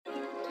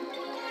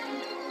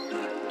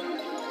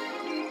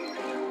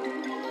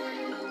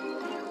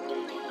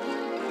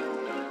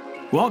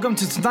Welcome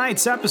to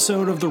tonight's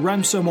episode of the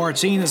Remso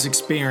Martinez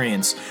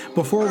Experience.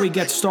 Before we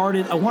get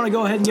started, I want to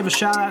go ahead and give a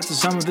shout out to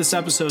some of this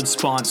episode's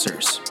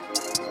sponsors.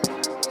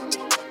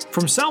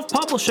 From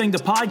self-publishing to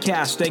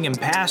podcasting and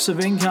passive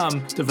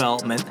income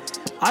development,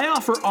 I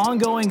offer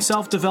ongoing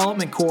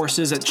self-development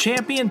courses at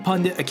Champion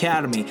Pundit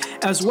Academy,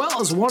 as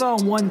well as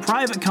one-on-one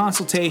private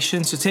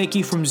consultations to take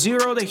you from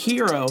zero to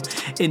hero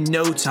in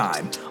no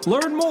time.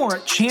 Learn more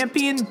at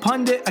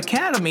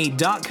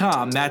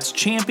championpunditacademy.com. That's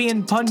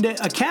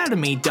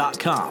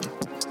championpunditacademy.com.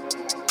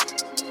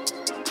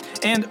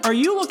 And are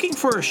you looking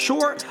for a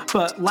short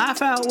but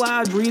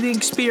laugh-out-loud reading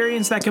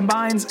experience that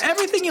combines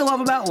everything you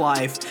love about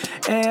life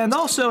and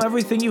also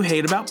everything you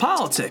hate about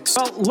politics?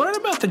 Well, learn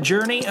about the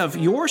journey of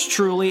yours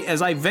truly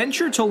as I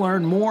venture to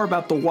learn more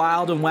about the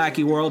wild and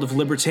wacky world of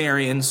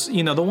libertarians,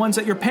 the ones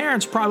that your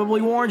parents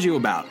probably warned you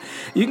about.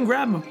 You can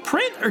grab a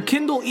print or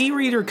Kindle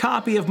e-reader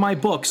copy of my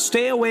book,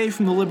 Stay Away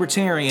from the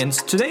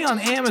Libertarians, today on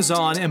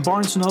Amazon and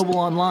Barnes & Noble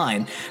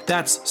online.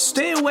 That's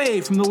Stay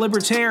Away from the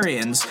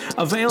Libertarians,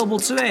 available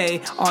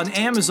today on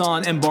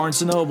Amazon and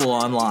Barnes & Noble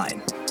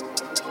online.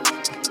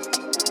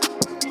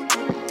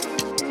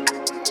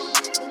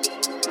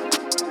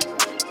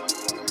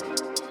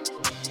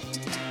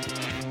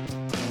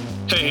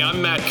 Hey,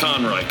 I'm Matt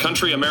Conroy,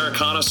 country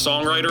Americana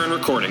songwriter and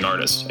recording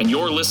artist, and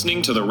you're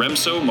listening to the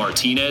Remso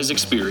Martinez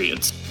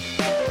Experience.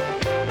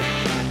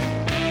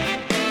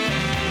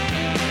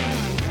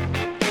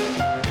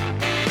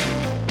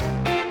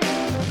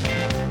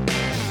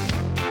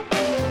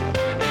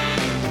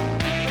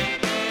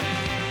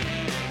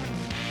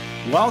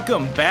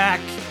 Welcome back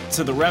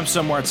to the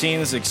Remso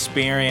Martinez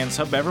Experience.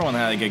 Hope everyone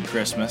had a good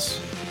Christmas.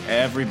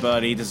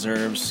 Everybody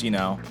deserves,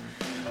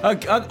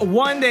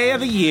 one day of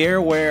the year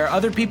where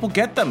other people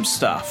get them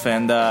stuff.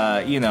 And,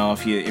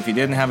 if you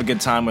didn't have a good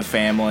time with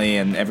family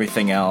and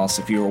everything else,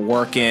 if you were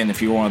working,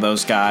 if you were one of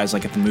those guys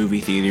like at the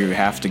movie theater who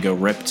have to go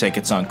rip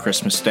tickets on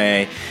Christmas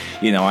Day,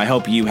 I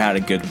hope you had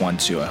a good one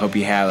too. I hope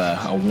you had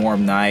a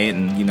warm night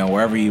and,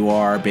 wherever you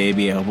are,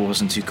 baby, I hope it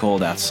wasn't too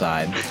cold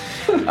outside.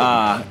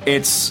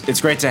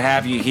 It's great to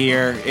have you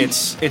here.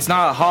 It's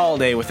not a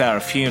holiday without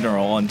a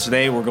funeral, and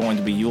today we're going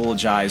to be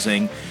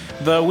eulogizing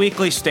the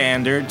Weekly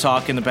Standard,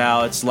 talking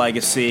about its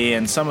legacy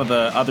and some of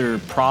the other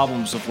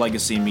problems of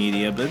legacy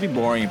media, but it'd be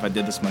boring if I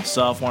did this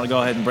myself. I want to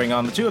go ahead and bring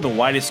on the two of the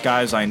whitest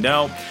guys I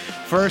know.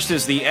 First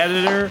is the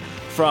editor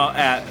from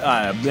at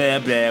blah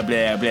blah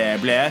blah blah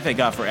blah. Thank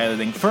God for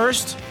editing.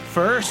 First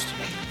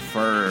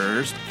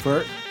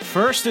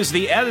is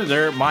the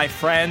editor, my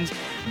friend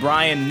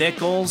Brian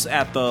Nichols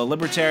at the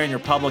Libertarian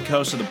Republic,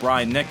 host of the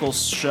Brian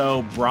Nichols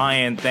Show.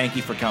 Brian, thank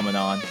you for coming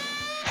on.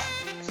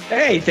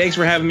 Hey, thanks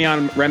for having me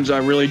on, Remso. I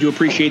really do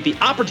appreciate the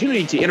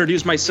opportunity to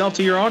introduce myself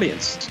to your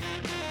audience.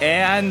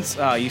 And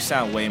you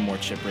sound way more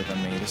chipper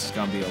than me. This is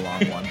going to be a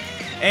long one.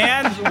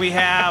 And we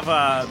have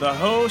the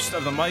host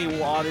of the Muddy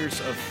Waters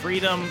of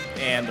Freedom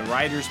and the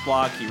Writer's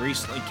Block. He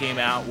recently came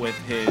out with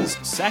his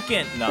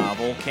second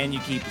novel, Can You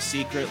Keep a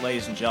Secret,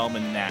 ladies and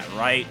gentlemen, Matt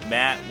Wright.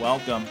 Matt,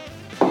 welcome.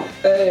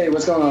 Hey,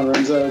 what's going on,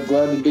 Remso?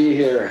 Glad to be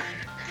here.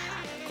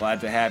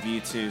 Glad to have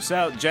you too.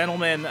 So,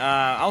 gentlemen,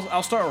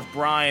 I'll start with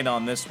Brian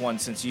on this one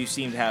since you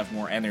seem to have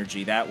more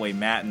energy. That way,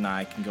 Matt and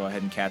I can go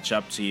ahead and catch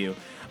up to you.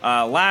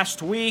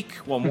 Last week,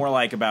 well, more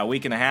like about a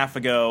week and a half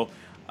ago,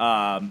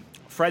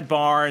 Fred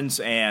Barnes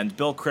and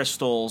Bill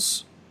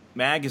Kristol's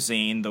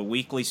magazine, The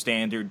Weekly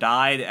Standard,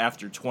 died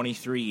after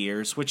 23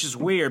 years, which is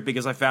weird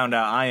because I found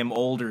out I am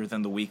older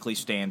than The Weekly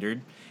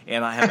Standard,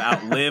 and I have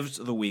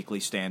outlived The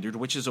Weekly Standard,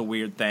 which is a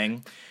weird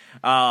thing.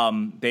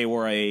 They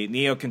were a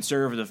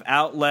neoconservative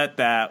outlet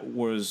that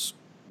was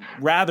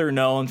rather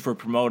known for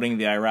promoting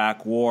the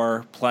Iraq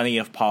War, plenty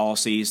of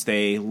policies.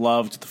 They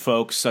loved the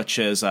folks such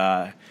as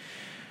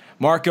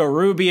Marco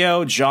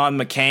Rubio, John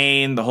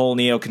McCain, the whole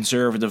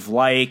neoconservative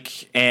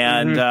like,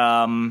 and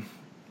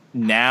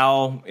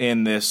now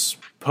in this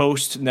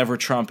post-Never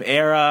Trump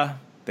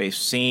era, they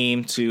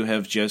seem to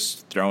have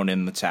just thrown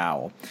in the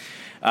towel.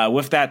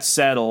 With that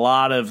said, a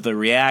lot of the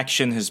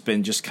reaction has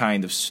been just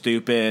kind of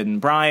stupid.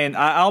 And Brian,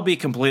 I'll be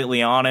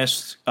completely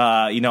honest.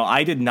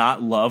 I did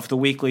not love the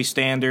Weekly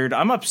Standard.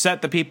 I'm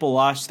upset that people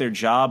lost their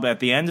job. At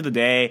the end of the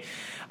day,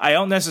 I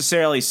don't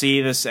necessarily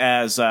see this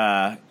as,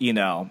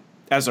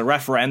 as a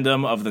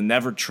referendum of the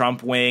Never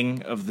Trump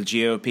wing of the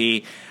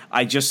GOP.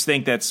 I just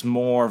think that's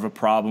more of a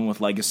problem with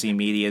legacy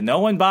media. No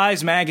one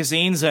buys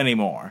magazines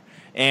anymore.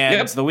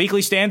 And The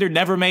Weekly Standard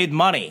never made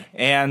money.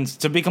 And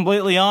to be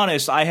completely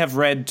honest, I have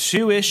read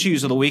 2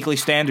 issues of the Weekly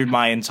Standard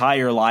my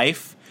entire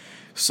life.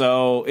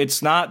 So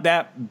it's not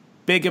that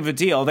big of a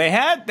deal. They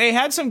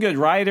had some good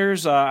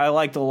writers. I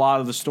liked a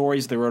lot of the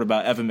stories they wrote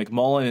about Evan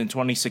McMullin in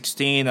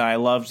 2016. And I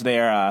loved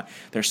their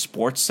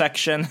sports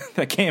section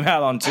that came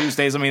out on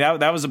Tuesdays. I mean,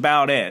 that was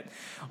about it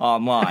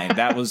online.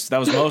 That was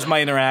most of my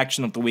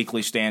interaction with the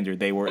Weekly Standard.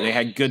 They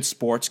had good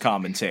sports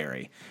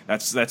commentary.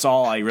 That's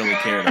all I really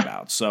cared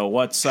about. So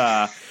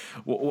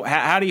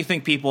how do you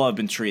think people have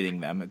been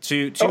treating them?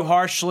 Too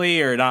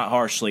harshly or not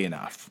harshly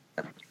enough?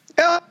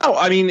 Oh,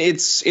 I mean,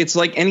 it's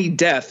like any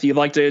death. You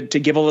like to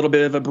give a little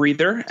bit of a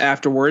breather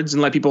afterwards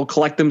and let people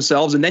collect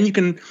themselves, and then you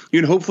can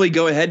hopefully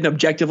go ahead and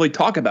objectively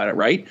talk about it,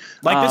 right?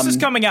 Like this is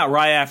coming out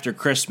right after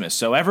Christmas,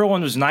 so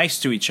everyone was nice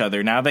to each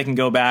other. Now they can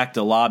go back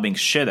to lobbing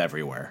shit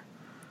everywhere.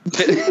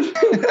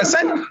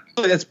 Essentially,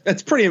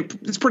 that's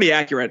pretty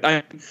accurate.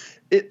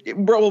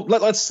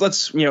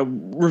 Let's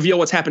reveal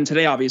what's happened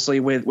today. Obviously,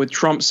 with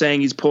Trump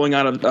saying he's pulling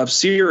out of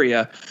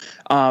Syria.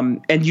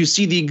 And you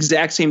see the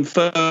exact same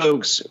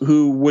folks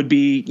who would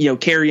be,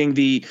 carrying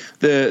the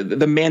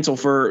mantle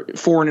for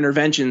foreign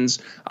interventions.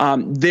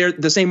 They're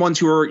the same ones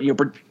who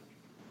are,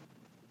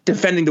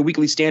 defending the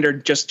Weekly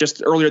Standard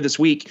just earlier this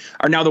week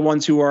are now the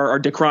ones who are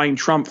decrying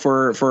Trump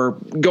for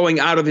going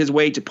out of his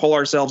way to pull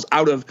ourselves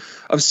out of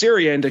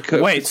Syria and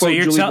to wait. So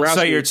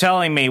you're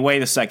telling me?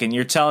 Wait a second.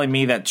 You're telling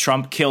me that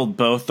Trump killed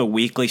both the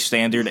Weekly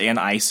Standard and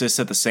ISIS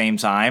at the same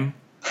time?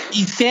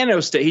 He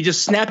Thanos'd it. He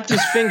just snapped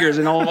his fingers,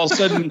 and all of a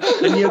sudden,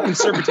 the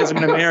neoconservatism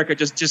in America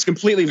just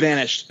completely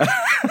vanished.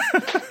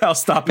 I'll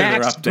stop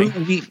interrupting.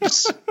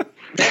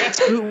 Max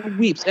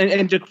weeps.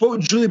 And to quote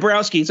Julie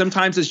Borowski,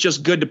 sometimes it's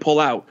just good to pull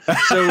out.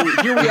 So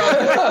here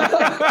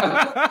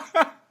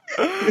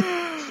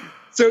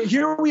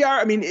we are.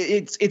 I mean,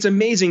 it's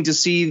amazing to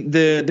see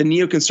the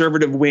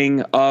neoconservative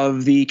wing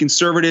of the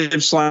conservative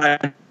 /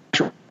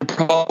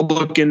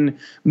 Republican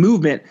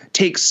movement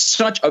takes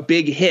such a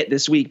big hit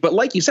this week. But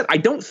like you said, I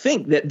don't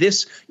think that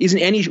this is in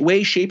any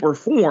way, shape, or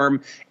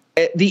form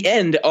at the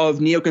end of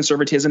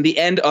neoconservatism, the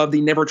end of the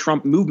Never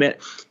Trump movement.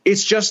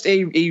 It's just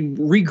a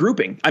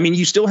regrouping. I mean,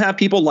 you still have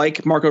people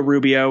like Marco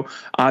Rubio,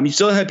 you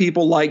still have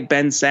people like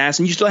Ben Sass,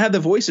 and you still have the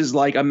voices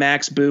like a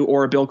Max Boot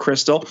or a Bill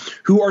Kristol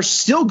who are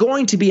still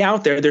going to be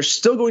out there. They're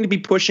still going to be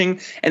pushing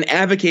and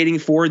advocating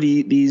for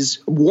these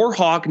war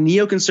hawk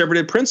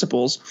neoconservative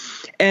principles.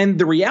 And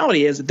the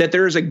reality is that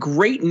there is a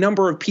great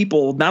number of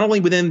people, not only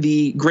within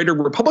the greater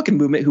Republican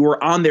movement, who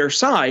are on their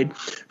side,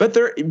 but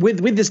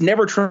with this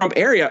Never Trump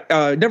era,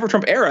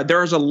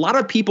 there's a lot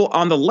of people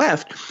on the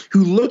left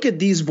who look at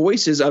these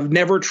voices of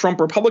Never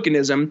Trump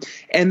Republicanism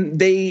and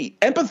they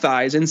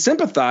empathize and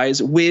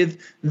sympathize with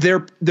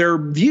their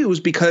views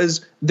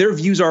because their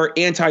views are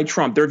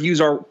anti-Trump. Their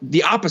views are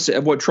the opposite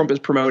of what Trump is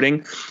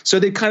promoting. So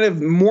they kind of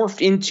morph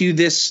into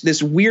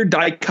this weird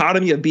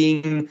dichotomy of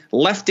being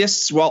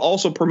leftists while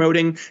also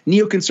promoting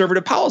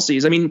neoconservative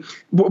policies. I mean,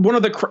 one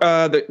of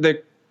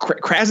the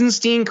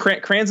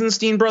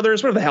Krasenstein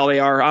brothers, whatever the hell they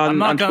are on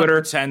Twitter. I'm not going to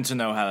pretend to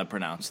know how to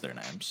pronounce their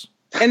names.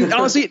 And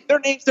honestly, their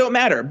names don't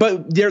matter,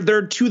 but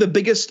they're two of the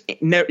biggest,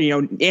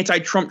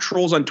 anti-Trump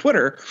trolls on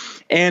Twitter.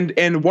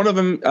 And one of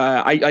them,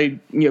 I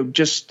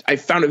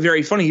found it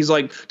very funny. He's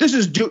like,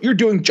 you're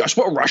doing just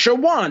what Russia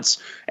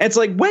wants. And it's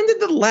like, when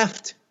did the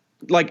left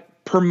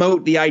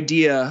promote the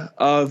idea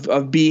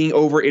of being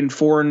over in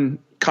foreign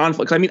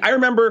conflicts? I mean,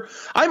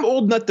 I'm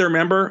old enough to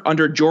remember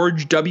under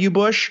George W.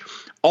 Bush,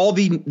 all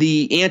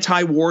the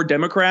anti-war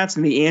Democrats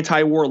and the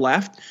anti-war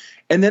left.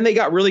 And then they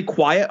got really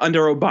quiet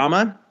under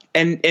Obama.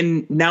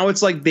 And now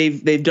it's like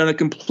they've done a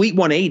complete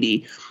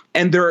 180,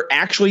 and they're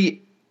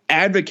actually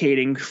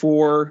advocating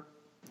for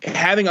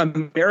having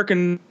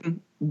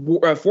American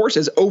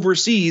forces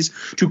overseas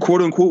to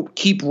quote unquote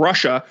keep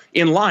Russia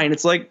in line.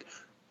 It's like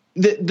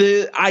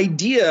the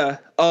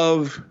idea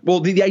of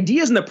the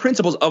ideas and the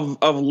principles of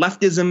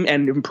leftism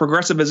and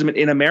progressivism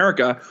in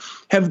America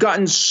have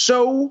gotten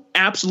so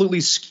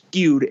absolutely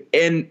skewed,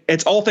 and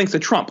it's all thanks to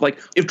Trump. Like,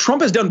 if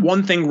Trump has done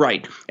one thing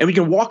right, and we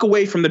can walk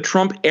away from the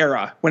Trump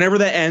era whenever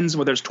that ends,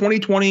 whether it's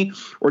 2020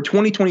 or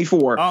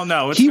 2024. Oh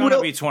no, it's going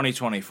to be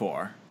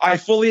 2024. I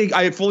fully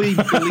believe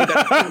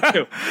that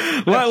too.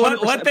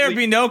 Let there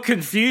be no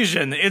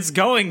confusion. It's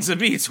going to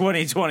be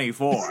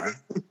 2024.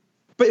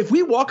 But if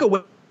we walk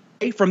away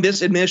from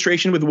this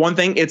administration with one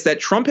thing, it's that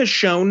Trump has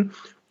shown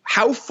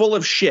how full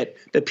of shit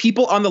the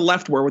people on the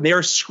left were when they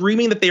are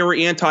screaming that they were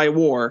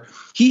anti-war.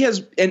 He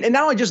has, and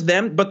not only just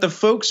them, but the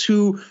folks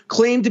who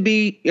claim to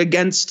be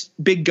against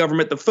big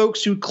government, the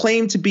folks who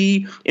claim to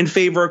be in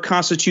favor of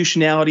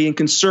constitutionality and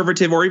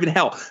conservative, or even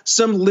hell,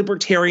 some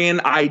libertarian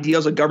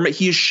ideals of government.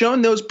 He has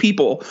shown those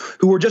people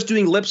who were just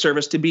doing lip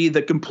service to be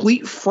the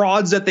complete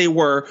frauds that they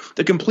were,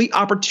 the complete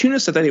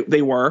opportunists that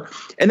they were.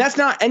 And that's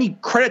not any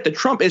credit to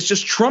Trump. It's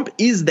just Trump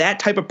is that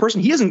type of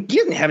person. He doesn't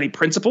have any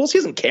principles. He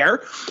doesn't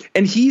care.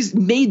 And he's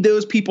made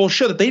those people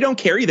show that they don't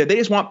care either. They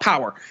just want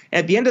power. And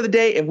at the end of the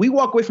day, if we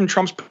walk away from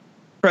Trump's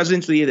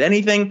presidency,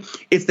 anything,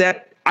 it's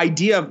that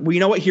idea of, well, you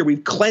know what, here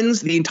we've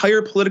cleansed the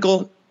entire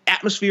political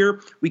atmosphere.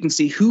 We can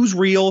see who's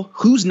real,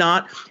 who's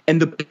not,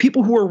 and the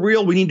people who are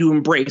real we need to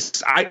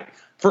embrace.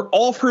 For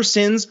all of her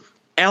sins,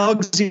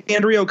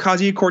 Alexandria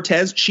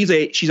Ocasio-Cortez, she's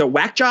a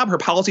whack job. Her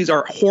policies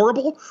are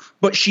horrible,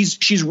 but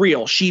she's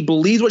real. She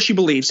believes what she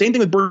believes. Same thing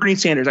with Bernie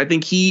Sanders. I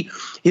think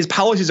his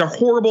policies are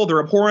horrible.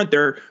 They're abhorrent.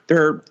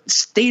 They're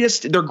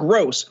statist. They're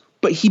gross.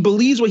 But he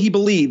believes what he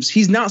believes.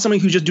 He's not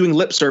somebody who's just doing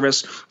lip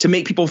service to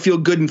make people feel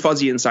good and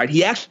fuzzy inside.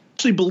 He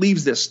actually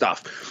believes this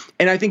stuff.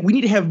 And I think we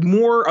need to have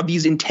more of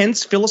these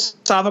intense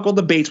philosophical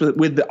debates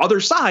with the other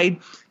side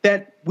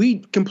that we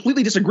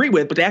completely disagree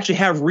with, but to actually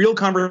have real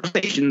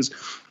conversations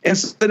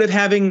instead of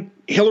having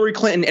Hillary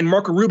Clinton and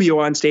Marco Rubio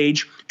on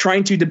stage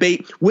trying to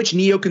debate which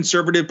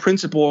neoconservative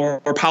principle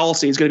or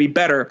policy is going to be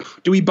better.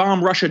 Do we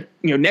bomb Russia,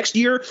 next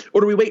year, or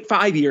do we wait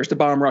 5 years to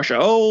bomb Russia?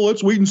 Oh,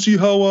 let's wait and see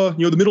how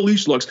the Middle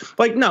East looks.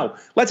 Like, no,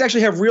 let's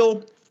actually have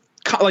real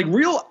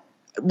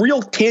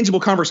tangible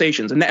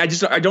conversations. And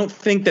I don't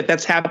think that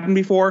that's happened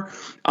before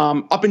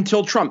up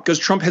until Trump, because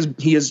Trump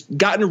has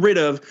gotten rid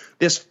of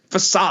this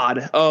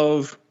facade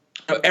of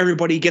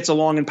everybody gets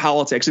along in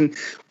politics. And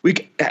we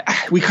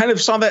kind of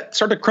saw that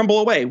start to crumble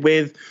away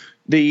with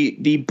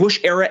the Bush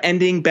era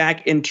ending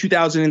back in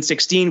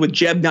 2016 with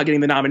Jeb not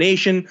getting the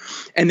nomination.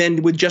 And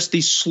then with just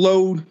the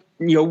slow,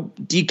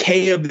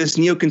 decay of this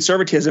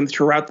neoconservatism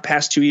throughout the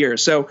past 2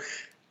 years. So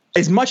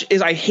as much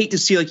as I hate to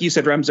see, like you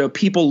said, Remso,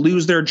 people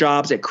lose their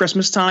jobs at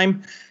Christmas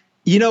time,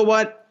 you know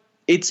what?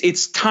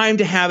 It's time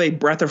to have a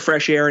breath of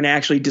fresh air and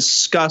actually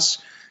discuss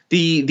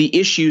the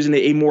issues in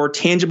a more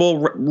tangible,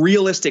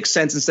 realistic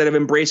sense instead of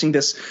embracing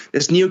this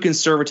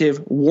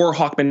neoconservative war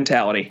hawk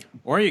mentality.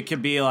 Or you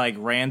could be like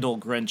Randall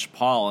Grinch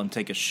Paul and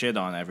take a shit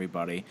on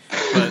everybody.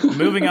 But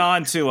moving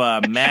on to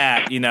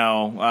Matt,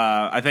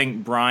 I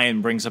think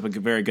Brian brings up a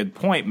very good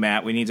point,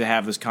 Matt. We need to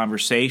have this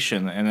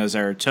conversation. And as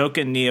our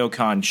token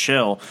neocon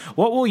shill,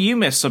 what will you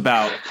miss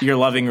about your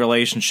loving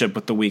relationship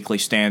with the Weekly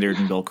Standard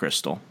and Bill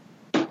Kristol?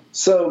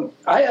 So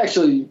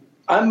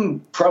I'm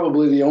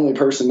probably the only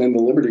person in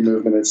the Liberty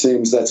movement, it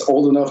seems, that's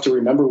old enough to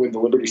remember when the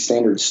Liberty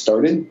Standard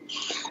started.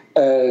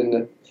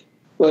 And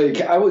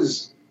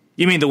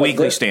You mean the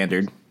Weekly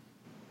Standard?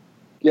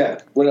 Yeah.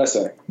 What did I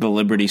say? The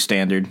Liberty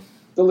Standard.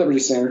 The Liberty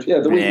Standard. Yeah,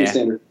 the Weekly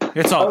Standard.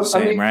 It's all the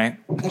same, right?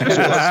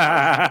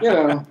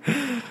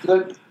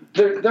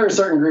 There are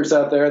certain groups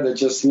out there that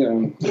just,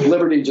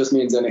 liberty just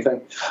means anything.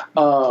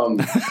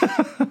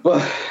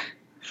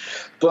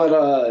 But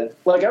I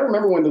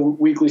remember when the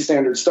Weekly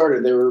Standard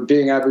started, they were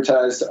being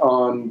advertised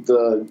on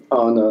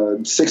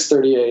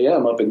 6:30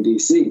 a.m. up in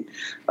D.C.,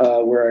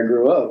 where I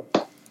grew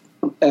up.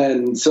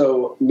 And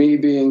so me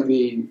being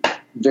the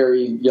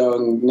very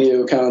young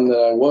neocon that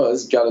I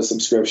was, got a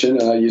subscription,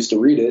 and I used to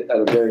read it at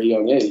a very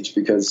young age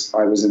because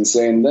I was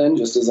insane then,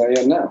 just as I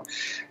am now.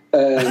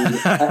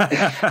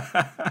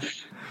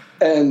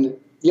 And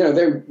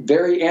they're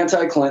very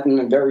anti-Clinton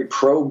and very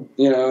pro,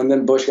 and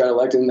then Bush got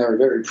elected and they were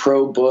very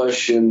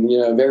pro-Bush and,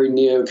 very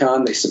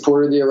neocon. They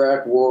supported the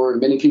Iraq War.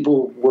 And many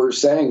people were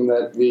saying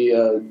that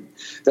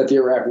the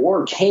Iraq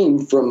War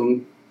came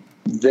from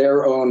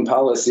their own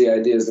policy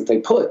ideas that they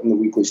put in the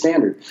Weekly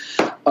Standard.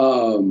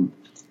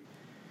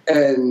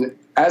 And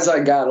as I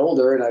got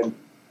older and I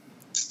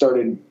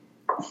started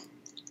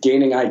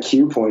gaining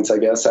IQ points, I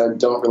guess, I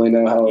don't really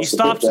know how else to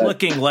put that. You stopped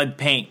licking lead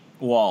paint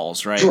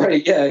walls, right?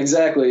 Right, yeah,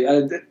 exactly.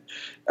 We're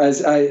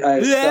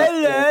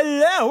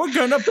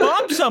gonna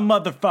bomb some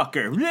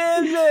motherfucker.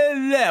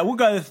 We're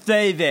gonna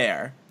stay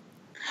there.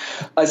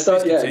 I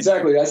stopped. Yeah,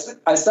 exactly. I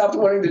stopped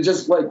wanting to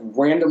just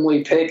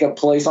randomly pick a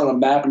place on a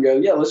map and go,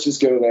 yeah, let's just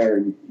go there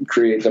and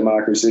create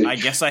democracy. I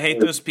guess I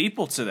hate those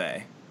people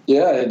today.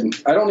 Yeah,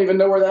 I don't even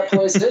know where that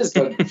place is,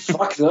 but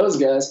fuck those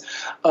guys.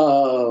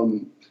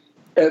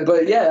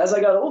 But yeah, as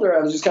I got older,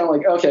 I was just kind of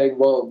like, okay,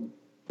 well,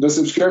 the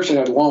subscription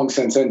had long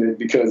since ended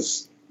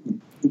because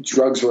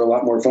drugs were a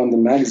lot more fun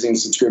than magazine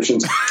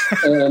subscriptions.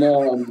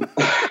 And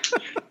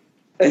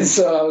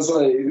so I was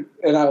like,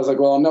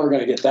 well, I'm never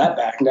going to get that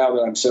back now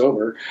that I'm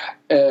sober.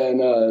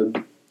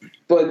 And,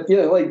 but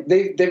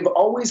they've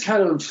always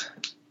kind of,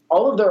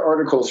 all of their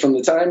articles from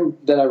the time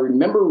that I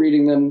remember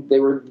reading them, they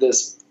were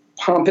this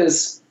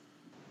pompous,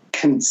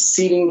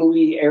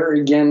 conceitingly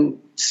arrogant,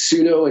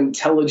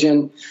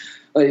 pseudo-intelligent,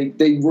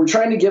 they were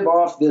trying to give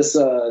off this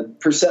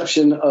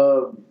perception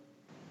of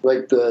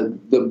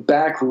the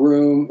back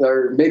room,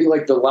 or maybe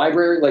the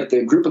library,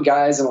 the group of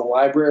guys in a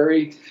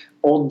library,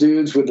 old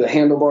dudes with the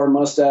handlebar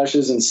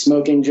mustaches and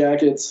smoking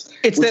jackets.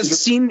 It's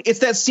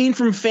that scene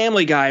from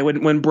Family Guy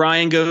when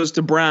Brian goes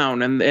to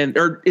Brown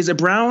or is it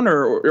Brown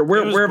or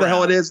wherever the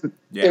hell it is?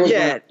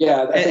 Yeah.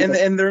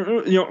 And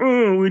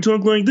they're we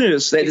talk like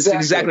this. That's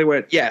exactly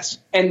what. Yes.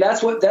 And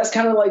that's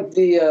kind of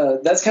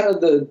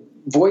the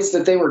voice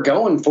that they were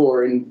going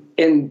for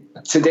in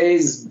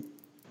today's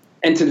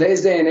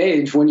day and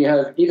age, when you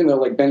have, even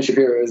though Ben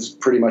Shapiro is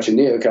pretty much a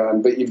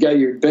neocon, but you've got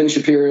your Ben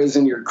Shapiros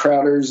and your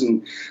Crowders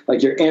and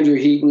your Andrew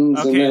Heatons.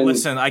 Okay,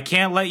 listen, I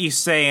can't let you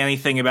say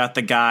anything about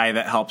the guy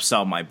that helped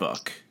sell my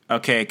book.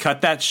 Okay,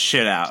 cut that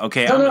shit out.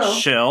 Okay, I'm a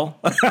shill.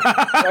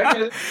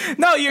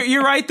 No,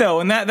 you're right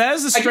though, and that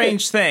is the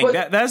strange thing.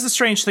 That is the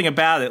strange thing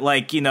about it.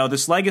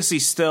 This legacy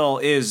still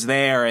is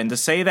there, and to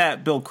say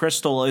that Bill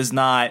Kristol is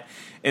not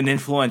an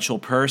influential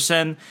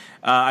person.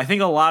 I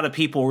think a lot of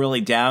people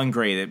really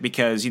downgrade it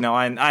because,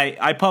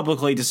 I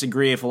publicly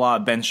disagree with a lot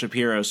of Ben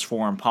Shapiro's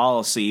foreign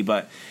policy.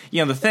 But,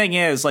 the thing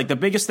is, the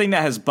biggest thing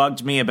that has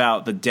bugged me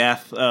about the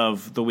death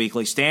of the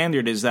Weekly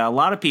Standard is that a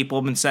lot of people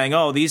have been saying,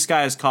 oh, these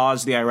guys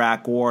caused the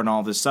Iraq war and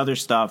all this other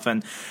stuff.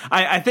 And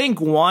I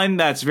think, one,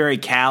 that's very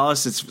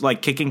callous. It's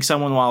like kicking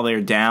someone while they're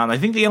down. I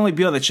think the only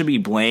people that should be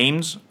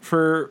blamed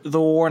for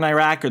the war in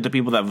Iraq are the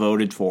people that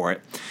voted for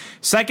it.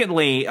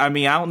 Secondly, I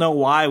don't know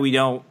why we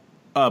don't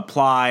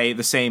apply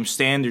the same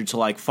standard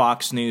to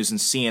Fox News and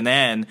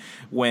CNN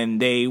when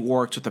they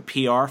worked with a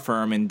PR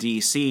firm in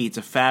D.C.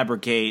 to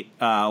fabricate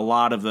a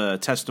lot of the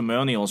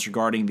testimonials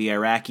regarding the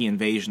Iraqi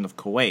invasion of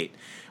Kuwait.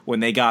 When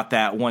they got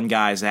that one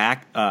guy's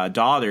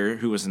daughter,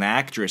 who was an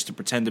actress, to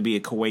pretend to be a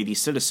Kuwaiti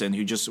citizen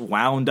who just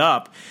wound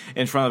up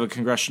in front of a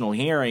congressional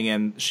hearing,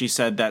 and she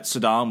said that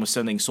Saddam was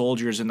sending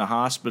soldiers into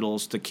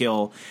hospitals to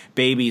kill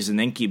babies in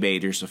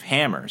incubators with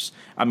hammers.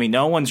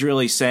 No one's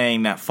really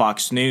saying that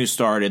Fox News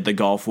started the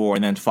Gulf War,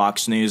 and then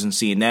Fox News and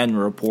CNN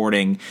were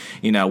reporting,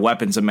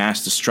 weapons of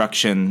mass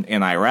destruction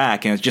in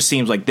Iraq, and it just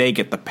seems like they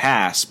get the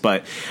pass.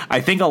 But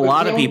I think a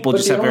lot of people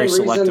just have very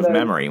selective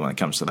memory when it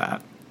comes to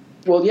that.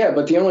 Well, yeah,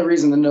 but the only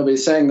reason that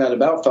nobody's saying that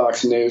about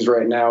Fox News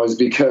right now is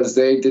because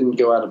they didn't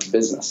go out of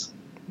business.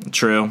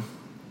 True.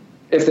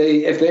 If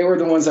they were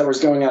the ones that was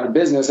going out of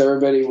business,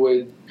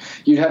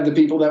 you'd have the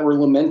people that were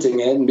lamenting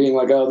it and being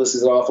like, oh, this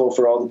is awful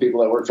for all the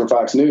people that work for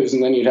Fox News.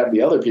 And then you'd have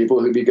the other people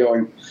who'd be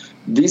going,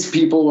 these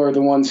people are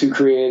the ones who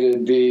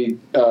created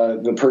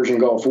the Persian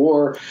Gulf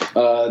War.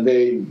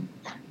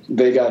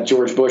 They got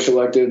George Bush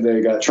elected.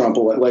 They got Trump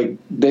elected.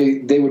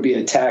 They would be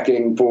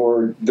attacking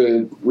for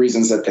the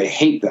reasons that they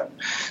hate them.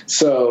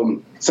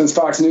 So since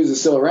Fox News is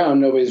still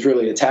around, nobody's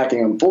really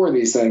attacking them for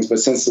these things. But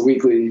since the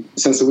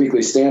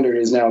Weekly Standard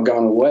has now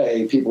gone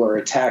away, people are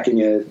attacking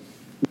it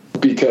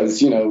because,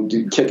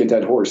 to kick a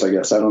dead horse, I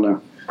guess. I don't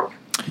know.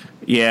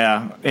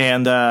 Yeah.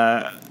 And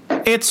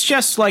it's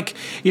just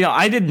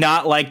I did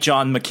not like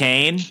John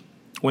McCain.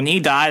 When he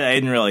died, I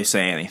didn't really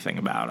say anything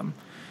about him.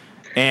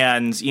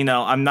 And,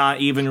 I'm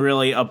not even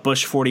really a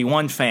Bush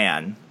 41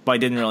 fan, but I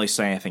didn't really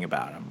say anything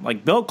about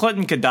him. Bill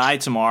Clinton could die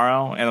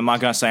tomorrow, and I'm not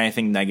going to say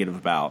anything negative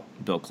about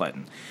Bill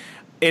Clinton.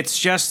 It's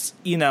just,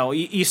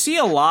 you see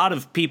a lot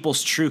of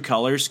people's true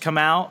colors come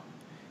out,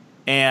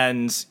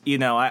 and,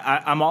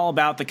 I'm all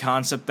about the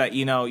concept that,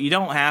 you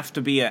don't have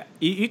to be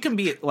you can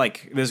be,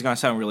 this is going to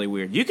sound really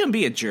weird. You can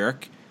be a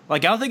jerk. I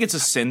don't think it's a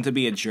sin to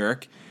be a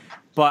jerk,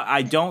 but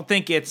I don't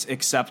think it's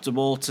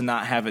acceptable to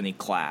not have any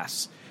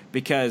class.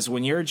 Because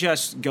when you're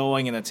just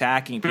going and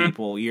attacking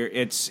people,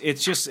 it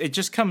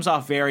just comes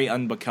off very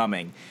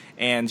unbecoming.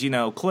 And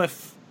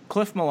Cliff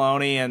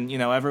Maloney and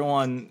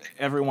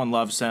everyone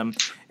loves him.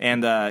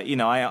 And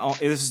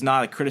this is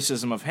not a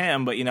criticism of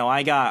him, but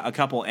I got a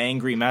couple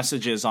angry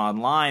messages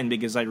online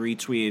because I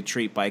retweeted a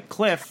tweet by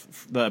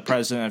Cliff, the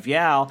president of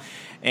YAL,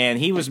 and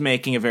he was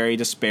making a very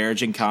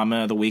disparaging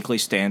comment of the Weekly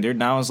Standard.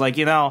 And I was like,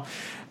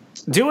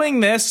 doing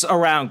this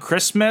around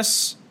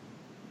Christmas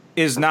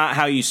is not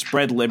how you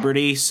spread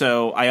liberty,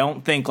 so I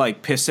don't think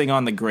pissing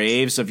on the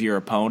graves of your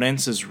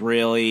opponents is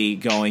really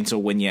going to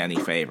win you any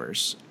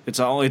favors. It's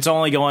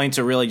only going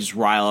to really just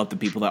rile up the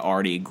people that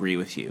already agree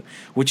with you,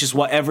 which is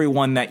what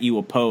everyone that you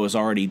oppose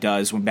already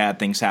does when bad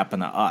things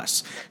happen to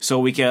us. So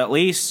we can at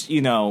least,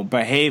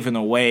 behave in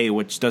a way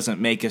which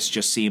doesn't make us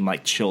just seem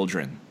like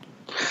children.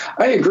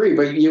 I agree,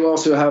 but you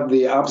also have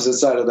the opposite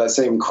side of that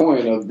same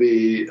coin of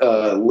the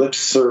lip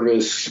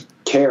service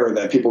care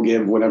that people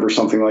give whenever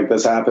something like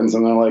this happens,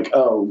 and they're like,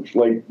 oh,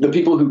 the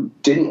people who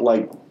didn't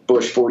like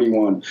Bush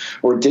 41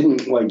 or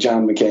didn't like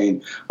John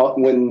McCain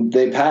when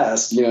they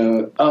passed,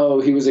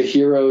 oh, he was a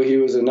hero, he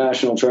was a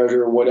national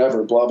treasure,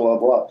 whatever, blah blah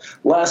blah.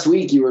 Last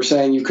week you were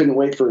saying you couldn't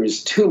wait for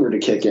his tumor to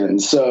kick in,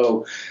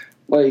 so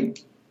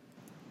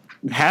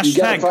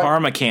hashtag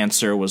karma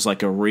cancer was a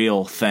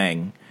real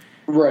thing.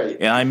 Right.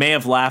 And I may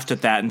have laughed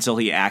at that until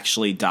he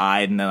actually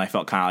died, and then I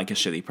felt kind of like a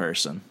shitty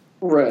person.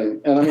 Right.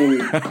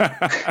 And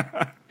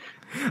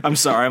I'm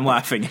sorry, I'm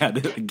laughing at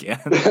it again.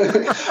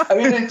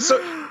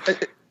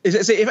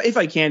 If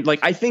I can,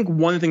 I think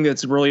one thing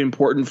that's really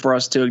important for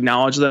us to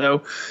acknowledge,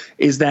 though,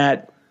 is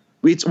that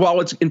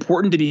while it's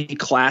important to be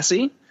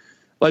classy,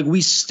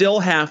 we still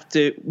have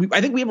to.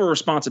 I think we have a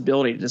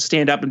responsibility to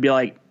stand up and be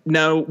like,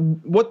 no,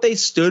 what they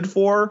stood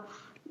for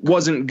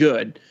wasn't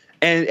good.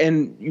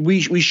 And we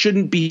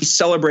shouldn't be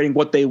celebrating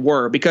what they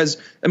were, because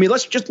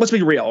let's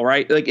be real,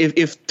 right?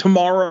 If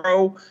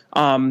tomorrow,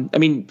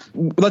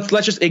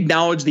 let's just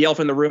acknowledge the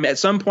elephant in the room. At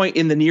some point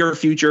in the near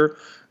future,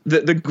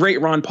 the great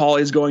Ron Paul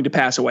is going to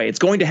pass away. It's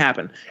going to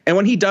happen. And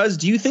when he does,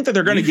 do you think that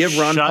they're going to give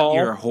Ron Paul?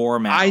 Shut your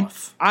whore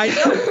mouth. I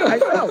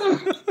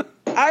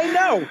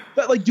know.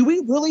 But do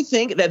we really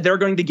think that they're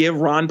going to give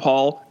Ron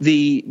Paul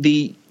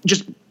the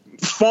just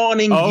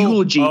fawning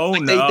eulogy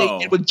they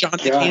did with John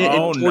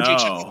McCain and George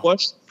H.W.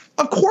 Bush?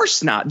 Of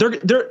course not. They're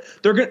going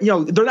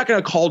they're not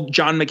going to call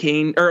John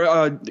McCain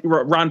or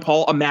Ron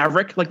Paul a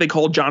maverick like they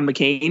called John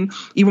McCain,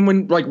 even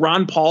when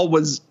Ron Paul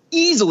was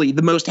easily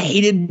the most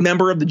hated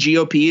member of the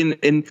GOP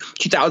in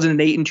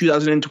 2008 and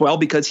 2012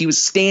 because he was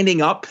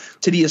standing up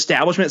to the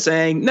establishment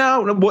saying,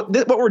 no,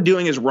 what we're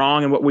doing is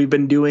wrong and what we've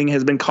been doing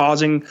has been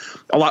causing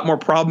a lot more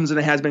problems than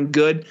it has been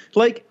good.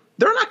 Like,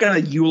 they're not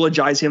going to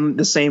eulogize him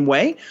the same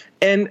way.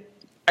 And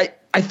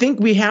I think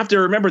we have to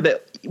remember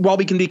that while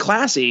we can be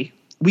classy,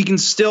 we can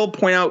still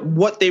point out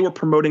what they were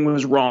promoting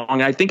was wrong.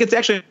 And I think it's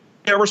actually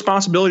our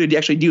responsibility to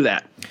actually do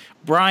that.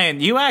 Brian,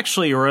 you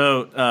actually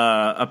wrote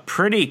a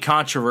pretty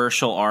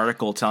controversial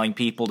article telling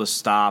people to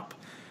stop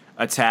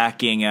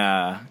attacking,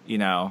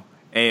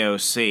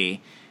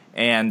 AOC.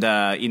 And,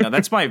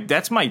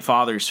 that's my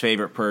father's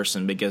favorite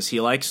person because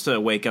he likes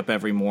to wake up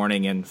every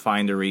morning and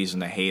find a reason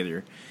to hate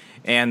her.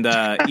 And,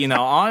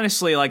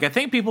 honestly, like, I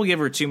think people give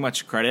her too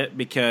much credit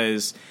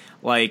because,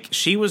 like,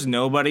 she was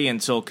nobody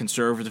until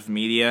conservative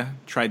media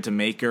tried to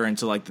make her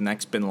into, like, the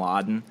next bin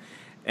Laden.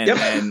 And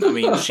then, I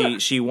mean,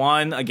 she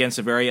won against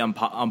a very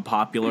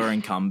unpopular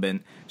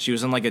incumbent. She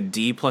was in, like, a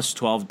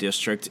D+12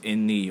 district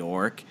in New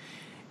York.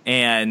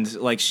 And,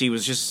 like, she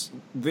was just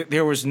 –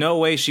 there was no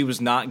way she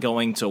was not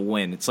going to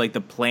win. It's like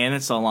the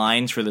planets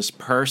aligned for this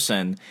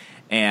person,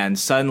 and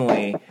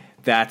suddenly –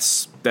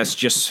 that's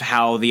just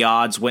how the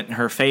odds went in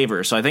her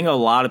favor. So I think a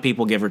lot of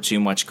people give her too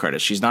much credit.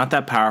 She's not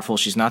that powerful.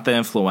 She's not that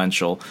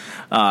influential.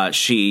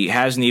 She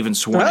hasn't even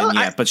sworn in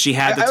yet, but she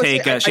had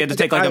to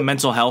take a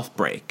mental health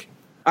break.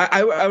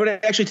 I would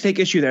actually take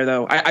issue there,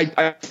 though.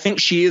 I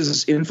think she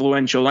is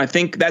influential. And I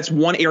think that's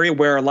one area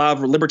where a lot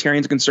of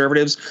libertarians and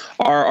conservatives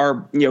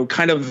are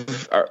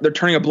they're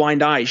turning a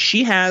blind eye.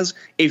 She has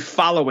a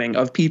following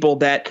of people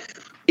that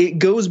it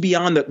goes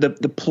beyond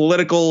the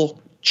political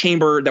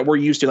chamber that we're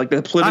used to, like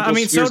the political. I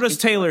mean, so does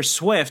Taylor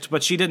Swift,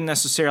 but she didn't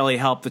necessarily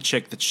help the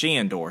chick that she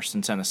endorsed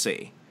in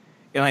Tennessee.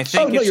 And I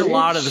think it's a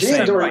lot of the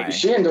same way.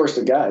 She endorsed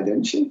a guy,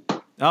 didn't she?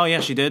 Oh yeah,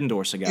 she did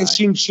endorse a guy. And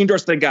she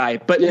endorsed the guy,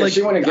 but yeah,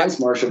 she went against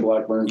Marsha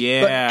Blackburn.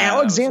 Yeah, but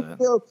Alexandria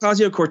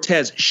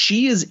Ocasio-Cortez,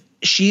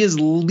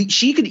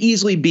 she could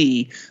easily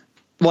be,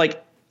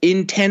 like,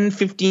 in 10,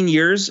 15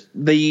 years,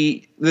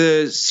 the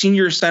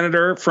senior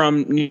senator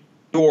from New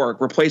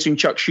York replacing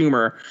Chuck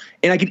Schumer,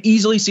 and I could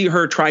easily see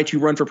her try to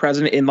run for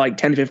president in like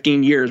 10,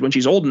 15 years when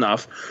she's old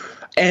enough.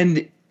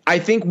 And I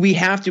think we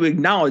have to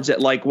acknowledge that,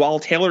 like, while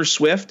Taylor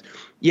Swift,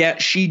 yeah,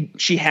 she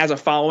has a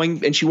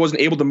following and she wasn't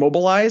able to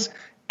mobilize,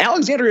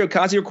 Alexandria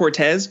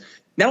Ocasio-Cortez,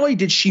 not only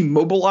did she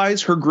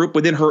mobilize her group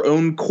within her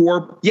own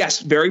core,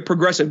 yes, very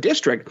progressive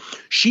district,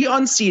 she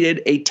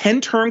unseated a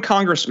 10-term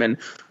congressman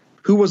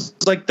who was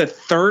like the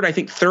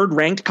third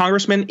ranked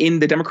congressman in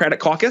the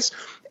Democratic caucus.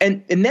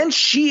 And then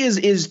she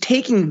is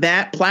taking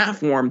that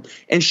platform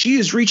and she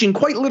is reaching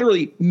quite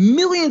literally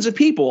millions of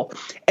people.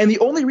 And the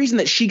only reason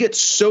that she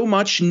gets so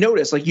much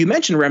notice, like you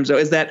mentioned, Remso,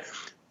 is that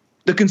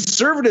the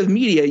conservative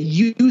media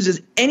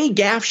uses any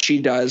gaffe she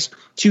does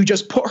to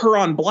just put her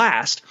on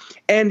blast.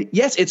 And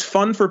yes, it's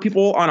fun for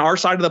people on our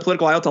side of the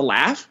political aisle to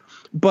laugh.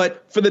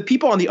 But for the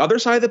people on the other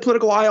side of the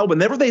political aisle,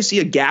 whenever they see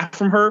a gaffe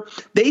from her,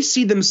 they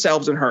see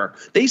themselves in her.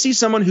 They see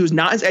someone who's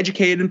not as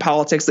educated in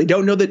politics. They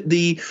don't know that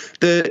the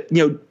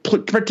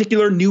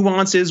particular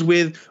nuances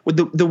with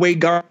the way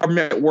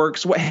government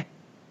works, what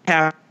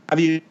have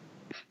you.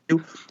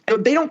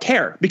 They don't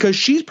care because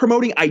she's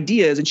promoting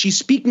ideas and she's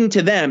speaking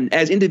to them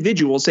as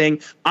individuals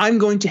saying, I'm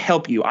going to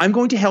help you. I'm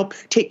going to help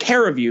take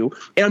care of you.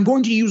 And I'm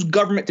going to use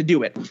government to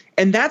do it.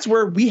 And that's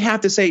where we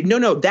have to say,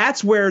 no,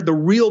 that's where the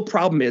real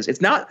problem is.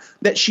 It's not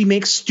that she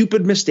makes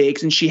stupid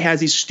mistakes and she has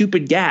these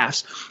stupid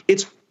gaffes.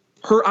 It's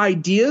her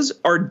ideas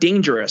are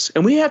dangerous.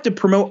 And we have to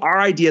promote our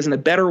ideas in a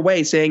better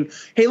way, saying,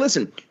 hey,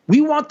 listen,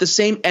 we want the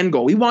same end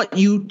goal. We want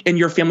you and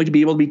your family to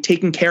be able to be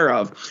taken care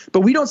of.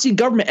 But we don't see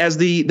government as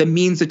the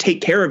means to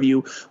take care of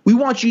you. We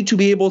want you to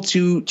be able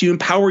to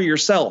empower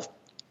yourself,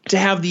 to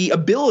have the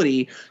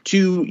ability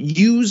to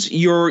use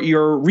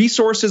your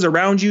resources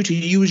around you, to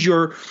use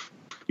your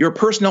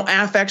personal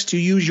affects, to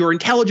use your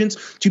intelligence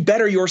to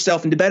better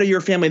yourself and to better your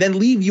family, then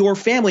leave your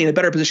family in a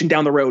better position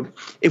down the road.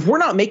 If we're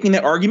not making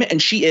that argument,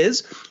 and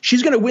she's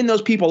going to win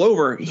those people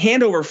over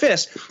hand over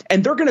fist,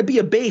 and they're going to be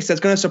a base that's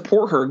going to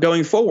support her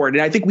going forward.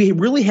 And I think we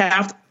really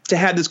have to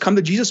have this come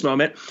to Jesus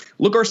moment,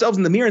 look ourselves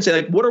in the mirror and say,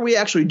 like, what are we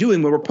actually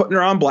doing when we're putting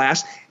her on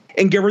blast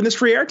and give her this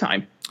free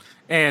airtime?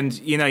 And,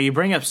 you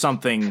bring up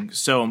something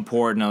so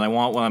important, and I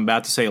want what I'm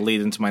about to say lead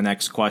into my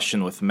next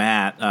question with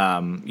Matt.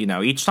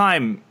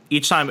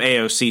 Each time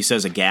AOC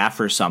says a gaffe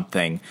or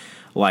something,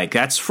 like,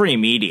 that's free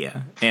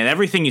media. And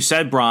everything you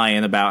said,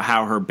 Brian, about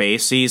how her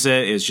base sees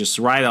it is just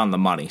right on the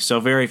money.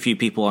 So very few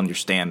people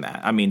understand that.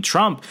 I mean,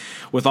 Trump,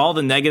 with all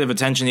the negative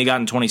attention he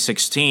got in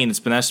 2016, it's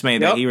been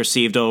estimated that he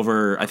received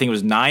over, I think it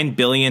was $9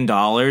 billion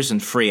in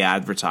free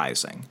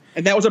advertising.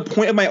 And that was a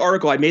point of my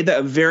article. I made that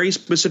a very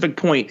specific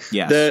point.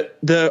 Yes.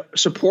 The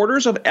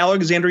supporters of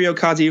Alexandria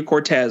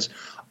Ocasio-Cortez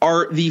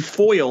are the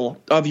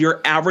foil of your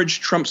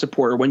average Trump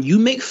supporter. When you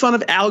make fun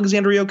of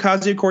Alexandria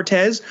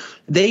Ocasio-Cortez,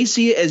 they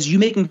see it as you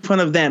making fun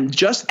of them.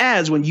 Just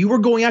as when you were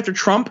going after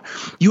Trump,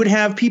 you would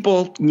have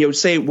people,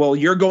 say, well,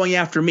 you're going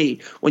after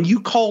me. When you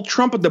call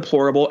Trump a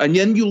deplorable and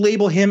then you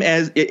label him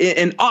as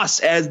and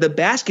us as the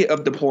basket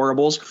of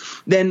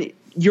deplorables, then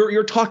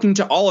you're talking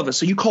to all of us.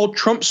 So you call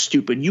Trump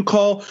stupid. You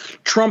call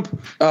Trump,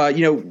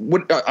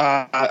 Russian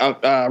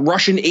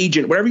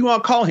agent, whatever you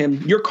want to call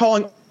him. You're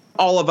calling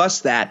all of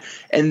us that.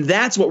 And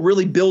that's what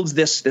really builds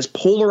this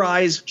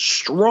polarized,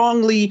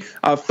 strongly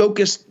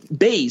focused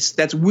base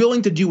that's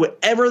willing to do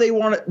whatever they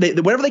want,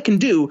 whatever they can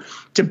do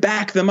to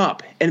back them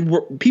up.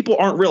 And people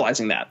aren't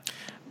realizing that.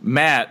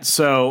 Matt,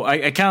 so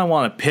I kind of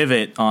want to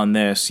pivot on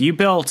this. You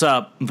built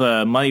up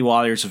the Muddy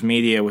Waters of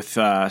Media with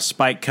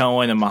Spike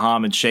Cohen and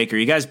Mohammed Shaker.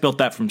 You guys built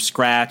that from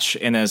scratch,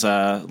 and as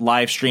a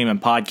live stream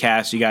and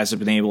podcast, you guys have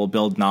been able to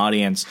build an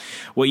audience.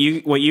 What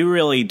you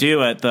really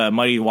do at the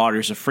Muddy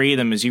Waters of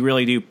Freedom is you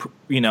really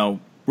do,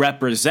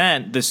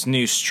 represent this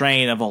new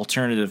strain of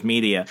alternative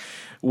media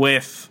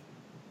with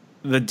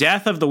the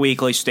death of the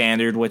Weekly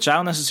Standard, which I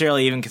don't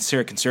necessarily even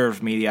consider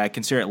conservative media. I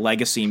consider it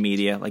legacy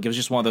media. Like, it was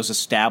just one of those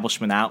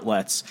establishment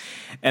outlets.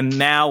 And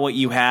now what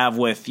you have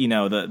with,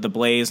 the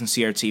Blaze and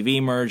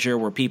CRTV merger,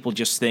 where people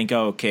just think,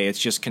 oh, okay, it's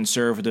just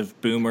conservative,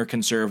 boomer,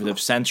 conservative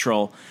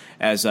central,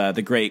 as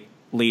the great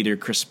leader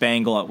Chris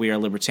Spangle at We Are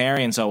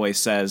Libertarians always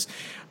says.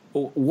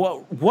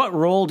 What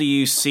role do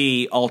you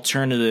see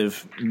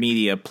alternative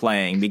media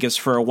playing? Because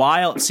for a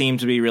while it seemed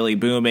to be really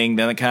booming,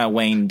 then it kind of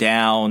waned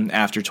down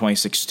after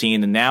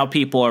 2016, and now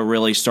people are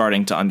really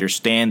starting to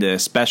understand it,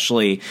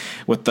 especially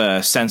with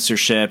the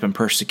censorship and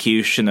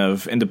persecution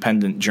of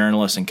independent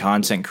journalists and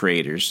content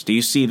creators. Do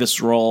you see this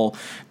role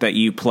that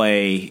you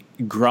play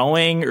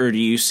growing, or do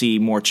you see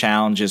more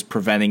challenges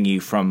preventing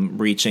you from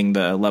reaching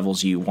the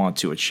levels you want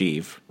to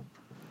achieve?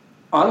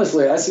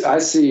 Honestly, I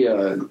see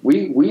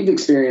we've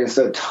experienced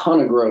a ton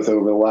of growth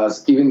over the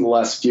last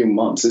few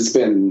months. It's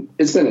been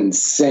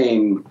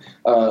insane.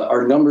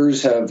 Our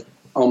numbers have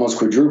almost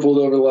quadrupled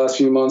over the last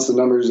few months. The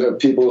numbers of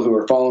people who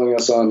are following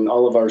us on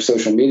all of our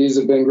social medias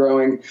have been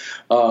growing.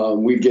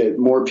 We get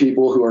more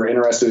people who are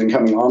interested in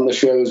coming on the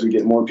shows. We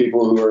get more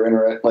people who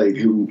are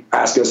who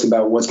ask us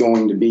about what's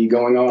going to be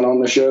going on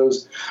the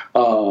shows.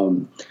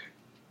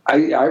 I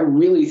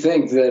really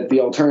think that the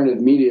alternative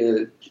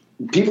media,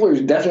 people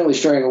are definitely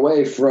straying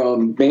away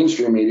from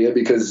mainstream media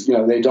because,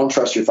 they don't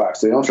trust your Fox.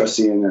 They don't trust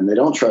CNN. They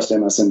don't trust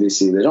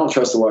MSNBC. They don't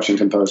trust the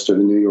Washington Post or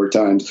the New York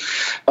Times.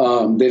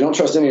 They don't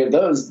trust any of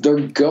those. They're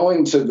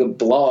going to the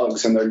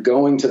blogs and they're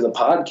going to the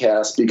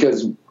podcasts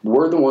because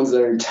we're the ones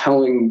that are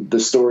telling the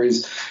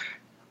stories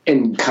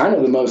in kind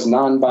of the most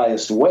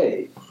non-biased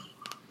way.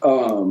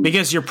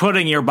 Because you're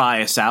putting your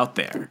bias out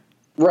there.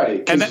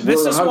 Right, and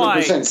this is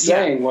 100%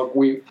 saying what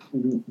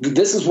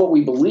this is what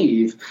we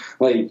believe.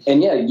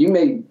 And yeah, you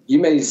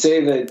may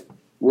say that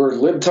we're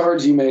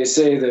libtards, you may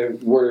say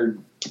that we're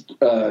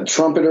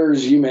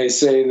trumpeters, you may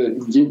say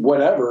that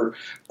whatever.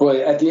 But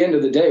at the end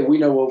of the day, we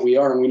know what we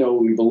are and we know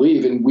what we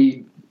believe, and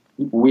we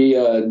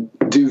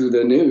do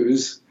the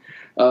news.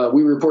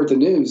 We report the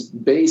news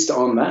based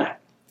on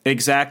that.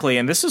 Exactly,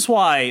 and this is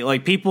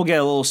why people get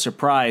a little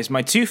surprised.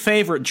 My two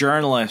favorite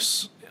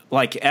journalists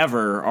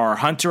ever are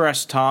Hunter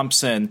S.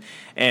 Thompson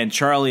and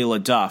Charlie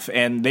LaDuff,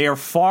 and they are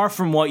far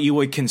from what you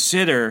would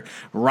consider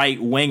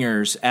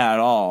right-wingers at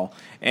all.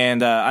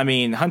 And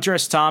Hunter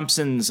S.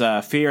 Thompson's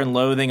Fear and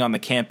Loathing on the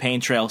Campaign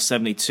Trail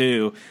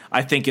 72,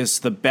 I think,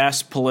 is the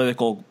best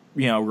political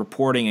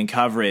reporting and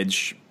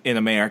coverage in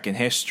American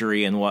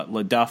history. And what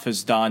LaDuff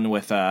has done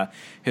with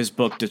his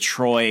book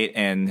Detroit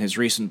and his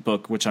recent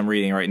book, which I'm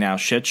reading right now,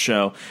 Shit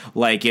Show,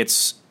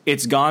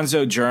 it's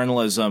gonzo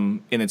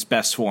journalism in its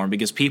best form,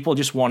 because people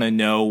just want to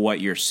know what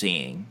you're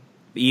seeing.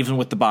 Even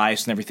with the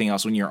bias and everything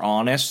else, when you're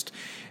honest,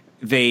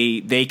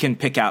 they can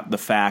pick out the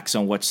facts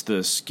on what's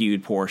the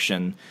skewed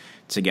portion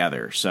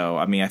together. So,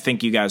 I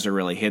think you guys are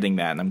really hitting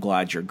that, and I'm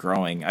glad you're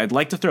growing. I'd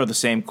like to throw the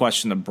same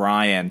question to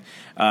Brian.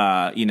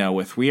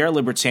 With We Are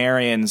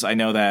Libertarians, I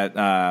know that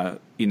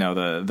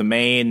the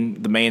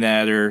main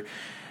editor,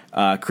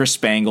 Chris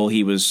Spangle,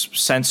 he was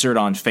censored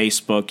on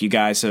Facebook. You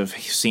guys have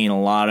seen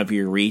a lot of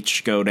your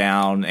reach go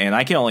down, and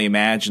I can only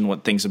imagine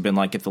what things have been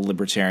like at the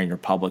Libertarian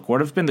Republic.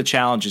 What have been the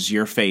challenges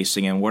you're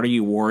facing, and what are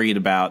you worried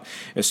about,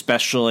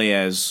 especially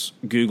as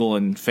Google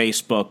and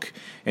Facebook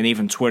and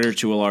even Twitter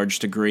to a large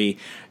degree,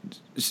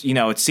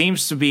 it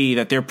seems to be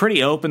that they're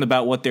pretty open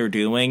about what they're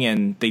doing,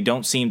 and they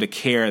don't seem to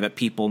care that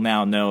people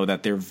now know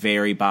that they're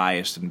very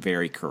biased and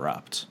very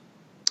corrupt.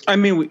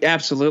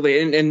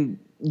 Absolutely. And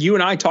you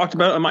and I talked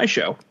about it on my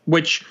show,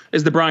 which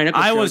is the Brian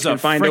Nichols show. I was a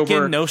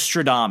freaking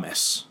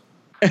Nostradamus.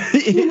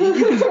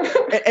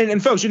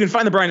 and folks, you can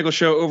find the Brian Nichols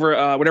show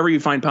over whatever you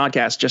find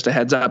podcasts, just a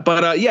heads up.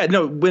 But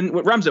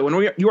Remso,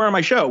 when you were on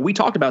my show, we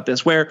talked about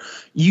this, where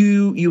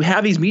you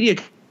have these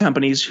media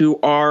companies who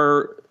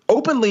are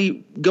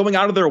openly going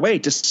out of their way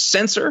to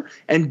censor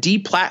and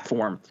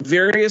deplatform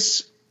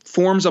various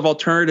forms of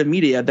alternative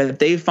media that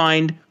they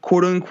find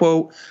quote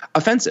unquote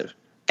offensive.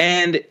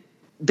 And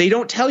they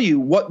don't tell you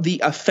what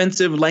the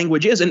offensive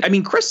language is. And I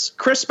mean, Chris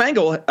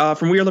Spangle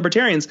from We Are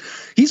Libertarians,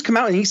 he's come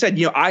out and he said,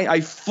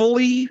 I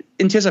fully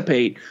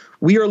anticipate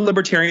We Are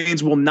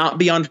Libertarians will not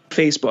be on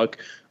Facebook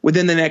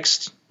within the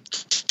next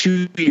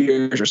 2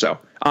 years or so.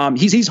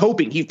 He's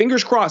hoping,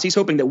 fingers crossed, he's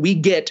hoping that we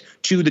get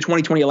to the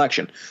 2020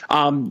 election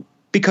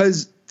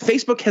because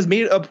Facebook has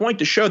made it a point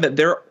to show that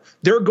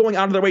they're going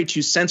out of their way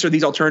to censor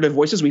these alternative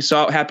voices. We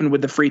saw it happen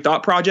with the Free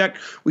Thought Project.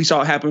 We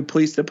saw it happen with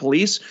Police to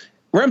Police.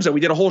 Remso, we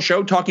did a whole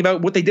show talking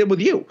about what they did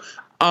with you.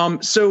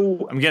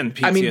 So I'm getting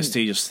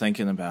PTSD just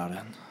thinking about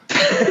it.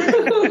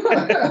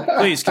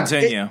 Please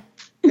continue.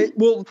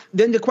 Well,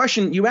 then the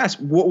question you asked,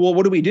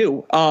 what do we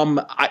do?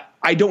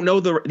 I don't know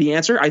the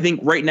answer. I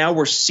think right now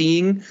we're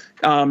seeing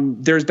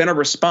there's been a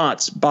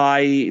response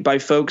by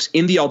folks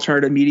in the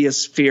alternative media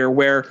sphere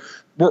where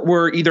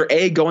we're either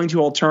A, going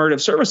to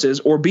alternative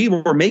services, or B,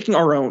 we're making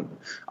our own.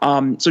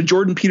 So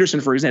Jordan Peterson,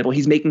 for example,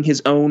 he's making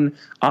his own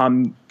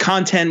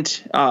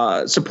content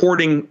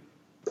supporting,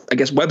 I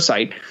guess,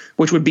 website,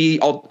 which would be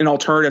an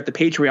alternative to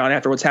Patreon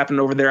after what's happened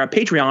over there at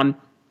Patreon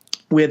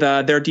with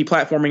their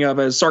deplatforming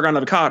of Sargon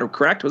of Akkad,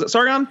 correct? Was it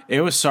Sargon?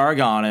 It was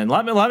Sargon, and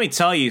let me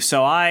tell you.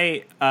 So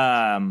I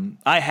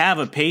have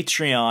a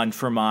Patreon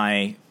for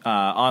my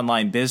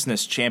online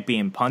business,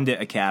 Champion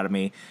Pundit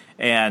Academy,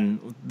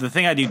 and the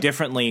thing I do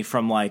differently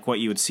from like what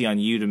you would see on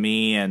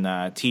Udemy and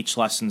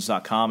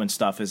teachlessons.com and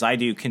stuff is I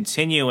do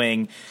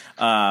continuing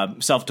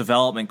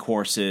self-development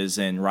courses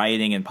in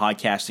writing and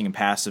podcasting and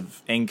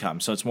passive income.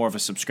 So it's more of a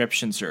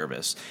subscription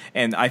service.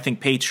 And I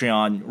think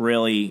Patreon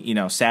really,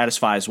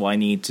 satisfies what I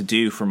need to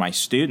do for my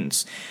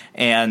students.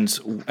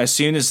 And as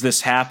soon as this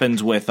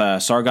happened with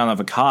Sargon of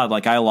Akkad,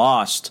 like I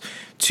lost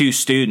 2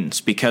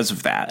 students because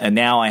of that. And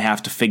now I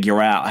have to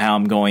figure out how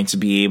I'm going to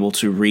be able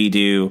to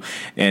redo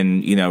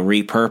and,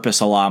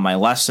 repurpose a lot of my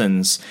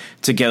lessons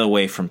to get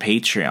away from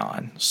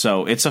Patreon.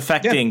 So it's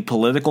affecting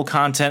political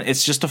content.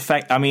 It's just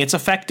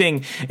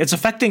it's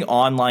affecting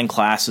online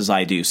classes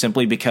I do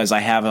simply because I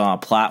have it on a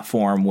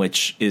platform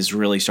which is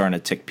really starting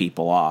to tick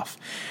people off.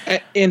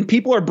 And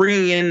people are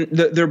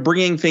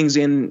bringing things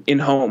in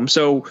home.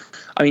 So,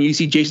 I mean, you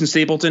see Jason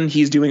Stapleton,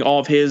 he's doing all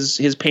of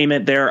his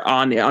payment there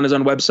on his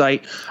own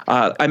website.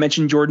 I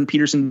mentioned Jordan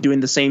Peterson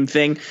doing the same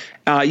thing.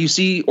 You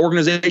see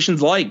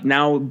organizations like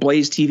now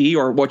Blaze TV,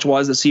 or which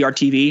was the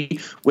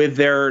CRTV, with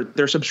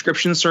their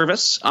subscription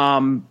service, /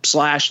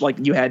 like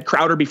you had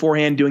Crowder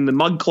beforehand doing the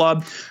Mug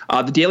Club,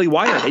 the Daily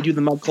Wire, they do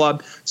the Mug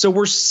Club. So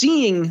we're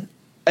seeing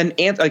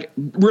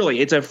really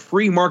it's a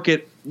free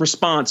market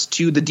response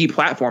to the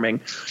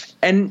deplatforming.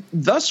 And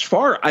thus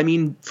far, I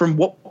mean, from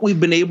what we've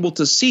been able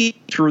to see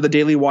through the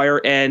Daily Wire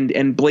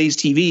and Blaze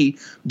TV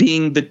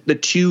being the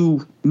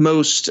 2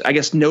 most, I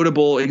guess,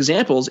 notable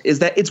examples, is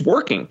that it's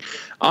working.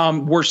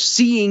 We're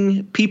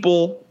seeing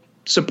people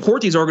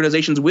support these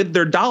organizations with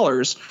their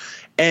dollars.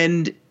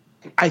 And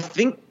I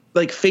think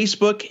like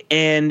Facebook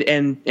and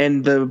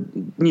the,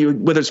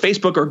 whether it's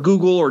Facebook or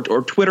Google or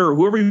Twitter or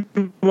whoever you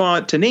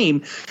want to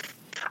name,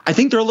 I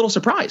think they're a little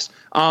surprised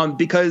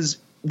because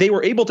they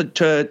were able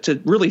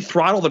to really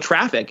throttle the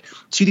traffic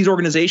to these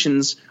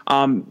organizations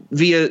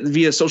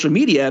via social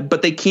media,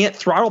 but they can't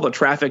throttle the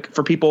traffic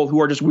for people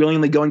who are just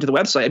willingly going to the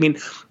website. I mean,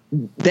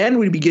 then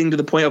we'd be getting to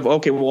the point of,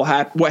 okay, well,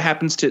 what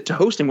happens to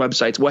hosting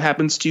websites? What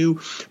happens to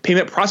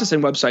payment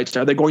processing websites?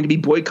 Are they going to be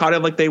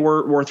boycotted like they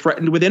were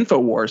threatened with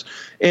InfoWars?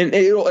 And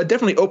it'll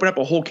definitely open up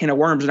a whole can of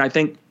worms. And I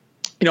think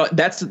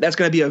that's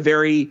going to be a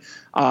very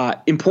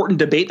important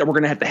debate that we're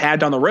going to have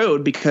down the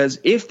road, because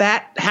if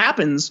that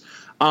happens,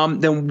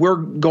 then we're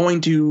going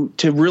to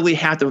really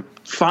have to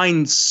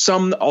find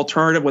some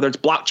alternative, whether it's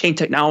blockchain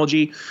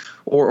technology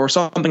or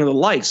something of the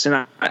likes.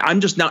 And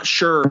I'm just not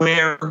sure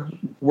where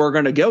we're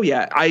going to go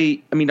yet. I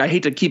mean, I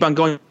hate to keep on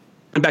going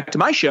back to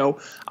my show.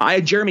 I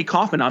had Jeremy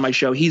Kaufman on my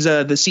show. He's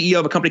the CEO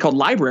of a company called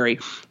Library,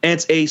 and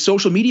it's a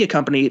social media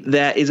company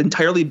that is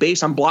entirely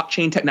based on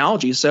blockchain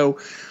technology. So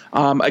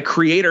a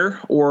creator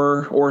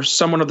or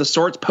someone of the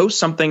sorts posts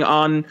something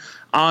on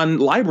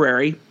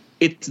Library,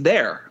 it's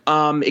there.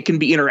 It can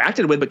be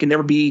interacted with, but can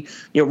never be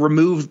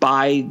removed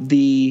by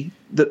the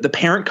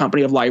parent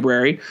company of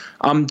Library,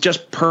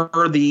 just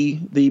per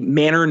the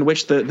manner in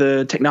which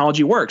the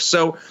technology works.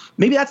 So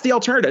maybe that's the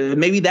alternative.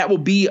 Maybe that will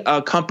be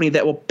a company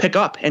that will pick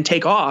up and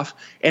take off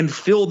and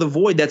fill the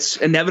void that's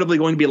inevitably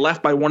going to be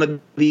left by one of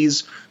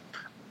these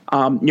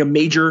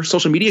major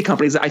social media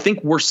companies that I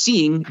think we're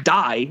seeing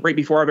die right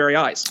before our very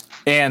eyes.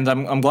 And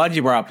I'm glad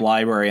you brought up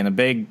Library, and a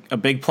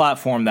big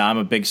platform that I'm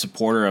a big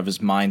supporter of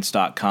is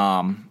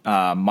Minds.com.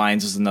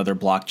 Minds is another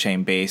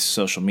blockchain-based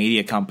social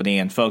media company.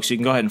 And folks, you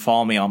can go ahead and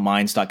follow me on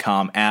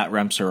Minds.com at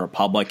Remso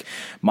Republic.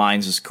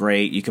 Minds is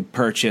great. You could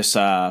purchase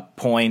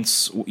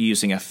points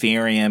using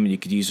Ethereum. You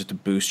could use it to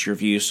boost your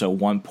views. So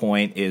 1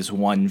 point is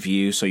 1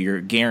 view. So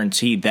you're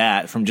guaranteed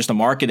that from just a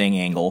marketing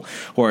angle.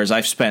 Whereas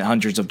I've spent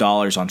hundreds of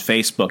dollars on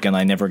Facebook and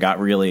I never got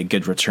really a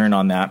good return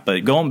on that.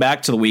 But going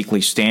back to the Weekly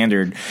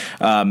Standard,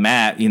 Matt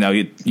Matt,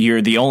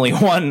 you're the only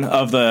one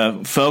of the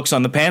folks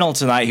on the panel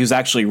tonight who's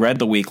actually read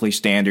the Weekly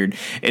Standard.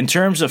 In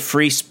terms of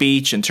free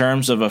speech, in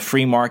terms of a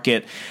free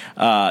market,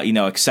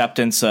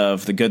 acceptance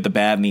of the good, the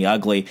bad, and the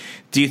ugly,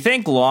 do you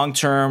think long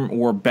term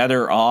we're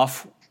better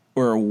off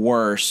or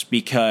worse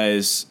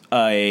because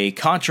a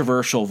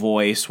controversial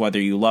voice, whether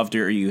you loved it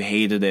or you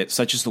hated it,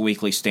 such as the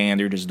Weekly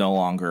Standard, is no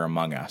longer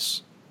among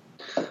us?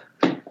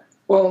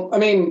 Well, I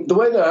mean, the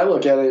way that I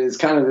look at it is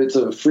kind of it's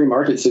a free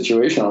market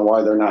situation on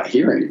why they're not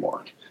here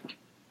anymore.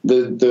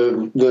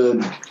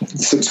 The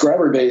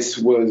subscriber base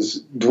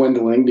was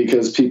dwindling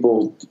because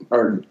people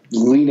are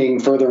leaning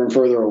further and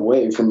further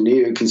away from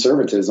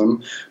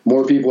neoconservatism.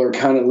 More people are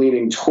kind of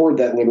leaning toward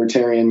that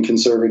libertarian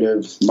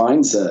conservative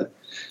mindset.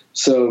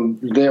 So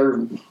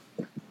there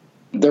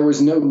was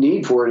no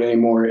need for it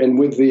anymore. And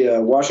with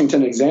the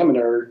Washington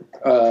Examiner,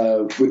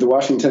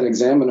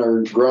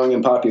 growing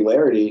in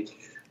popularity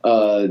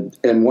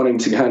and wanting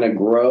to kind of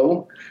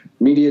grow,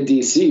 Media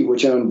DC,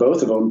 which owned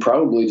both of them,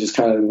 probably just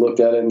kind of looked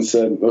at it and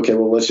said, okay,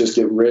 well, let's just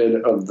get rid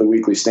of the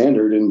Weekly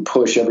Standard and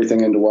push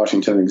everything into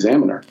Washington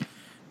Examiner.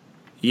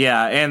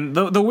 Yeah, and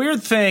the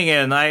weird thing,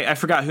 and I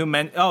forgot who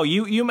meant. Oh,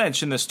 you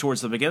mentioned this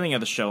towards the beginning of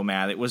the show,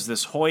 Matt. It was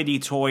this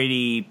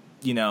hoity-toity,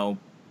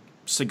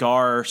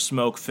 cigar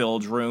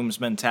smoke-filled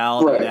rooms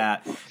mentality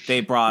that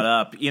they brought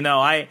up.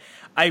 I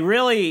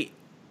really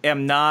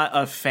am not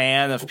a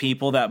fan of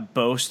people that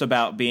boast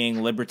about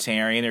being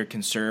libertarian or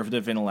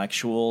conservative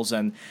intellectuals,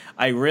 and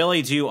I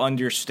really do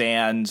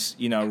understand,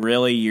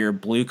 really your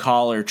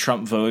blue-collar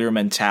Trump voter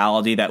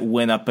mentality that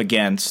went up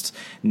against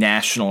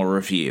National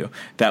Review,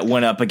 that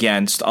went up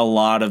against a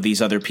lot of these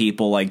other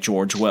people like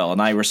George Will,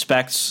 and I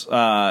respect,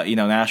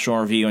 National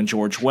Review and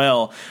George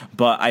Will,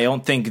 but I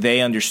don't think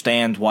they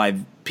understand why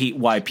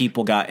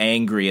people got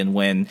angry, and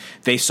when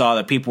they saw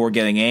that people were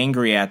getting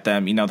angry at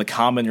them, the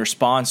common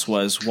response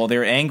was, well,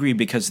 they're angry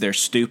because they're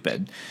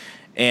stupid.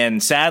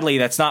 And sadly,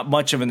 that's not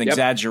much of an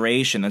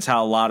exaggeration. That's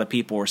how a lot of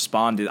people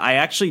responded. I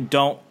actually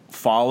don't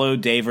follow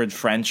David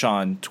French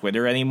on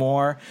Twitter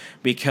anymore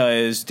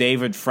because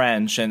David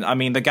French, and I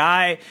mean the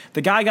guy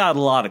got a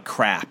lot of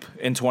crap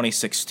in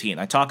 2016.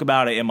 I talk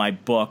about it in my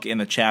book in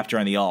the chapter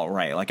on the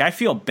alt-right. Like, I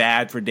feel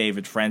bad for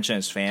David French and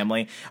his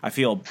family. I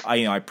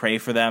pray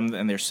for them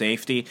and their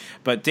safety,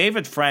 but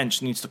David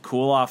French needs to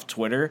cool off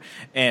Twitter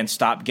and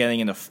stop getting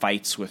into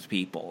fights with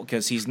people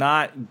because he's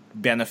not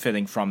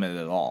benefiting from it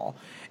at all.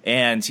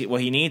 And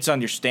what he needs to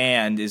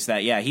understand is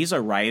that, he's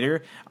a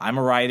writer. I'm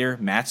a writer.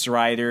 Matt's a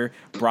writer.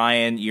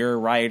 Brian, you're a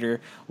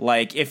writer.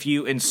 Like, if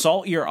you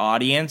insult your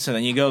audience and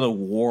then you go to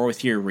war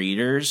with your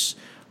readers,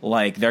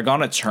 like, they're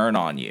going to turn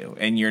on you.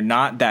 And you're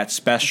not that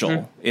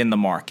special in the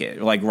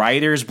market. Like,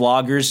 writers,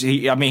 bloggers,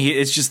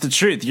 it's just the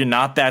truth. You're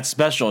not that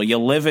special. You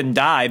live and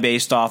die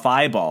based off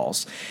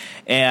eyeballs.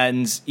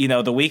 And,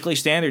 the Weekly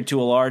Standard,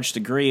 to a large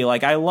degree,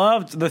 like,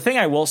 the thing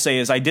I will say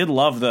is I did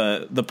love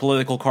the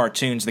political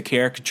cartoons, the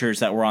caricatures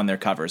that were on their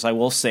covers. I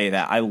will say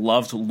that. I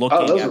loved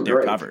looking at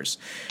their covers.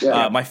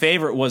 Yeah. My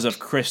favorite was of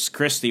Chris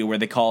Christie, where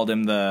they called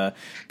him the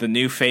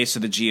new face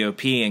of the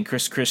GOP, and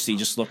Chris Christie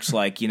just looks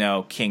like,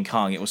 King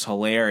Kong. It was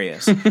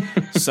hilarious.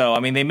 So,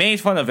 they made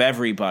fun of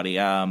everybody.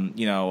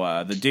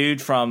 The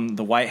dude from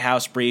the White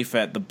House brief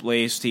at the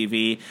Blaze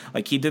TV,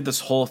 like, he did this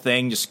whole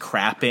thing just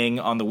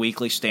crapping on the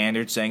Weekly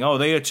Standard, saying, oh,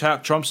 they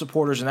attack Trump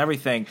supporters and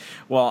everything.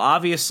 Well,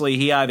 obviously,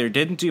 he either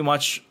didn't do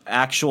much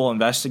actual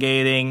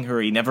investigating,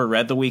 or he never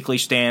read the Weekly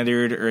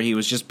Standard, or he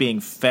was just being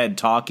fed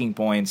talking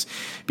points,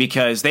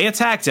 because they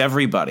attacked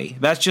everybody.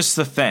 That's just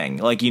the thing.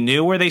 Like, you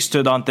knew where they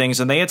stood on things,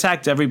 and they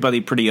attacked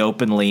everybody pretty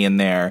openly in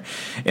their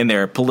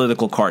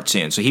political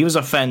cartoon. So he was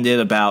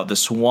offended about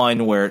this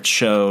one where it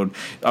showed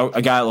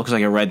a guy that looks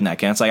like a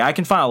redneck, and it's like, I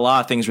can find a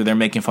lot of things where they're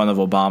making fun of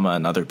Obama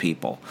and other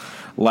people.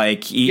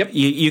 Like,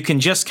 you can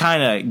just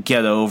kind of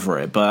get over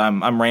it, but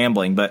I'm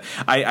rambling. But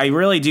I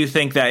really do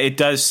think that it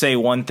does say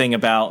one thing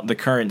about the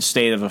current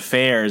state of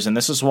affairs, and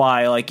this is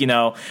why, like,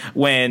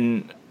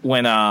 when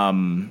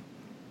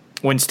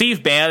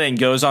Steve Bannon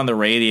goes on the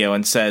radio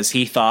and says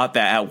he thought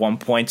that at one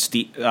point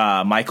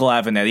Michael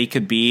Avenatti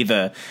could be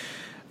the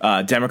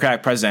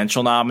Democratic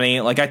presidential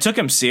nominee, like, I took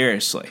him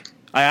seriously.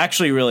 I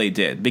actually really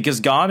did,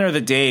 because gone are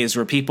the days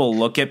where people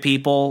look at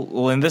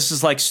people, and this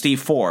is like Steve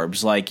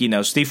Forbes. Like,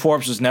 Steve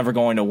Forbes was never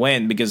going to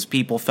win because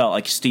people felt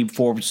like Steve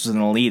Forbes was an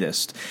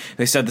elitist.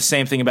 They said the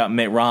same thing about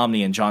Mitt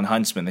Romney and John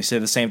Huntsman. They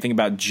said the same thing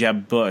about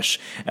Jeb Bush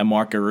and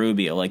Marco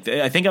Rubio. Like,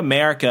 I think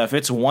America, if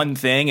it's one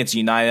thing, it's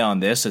united on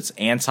this. It's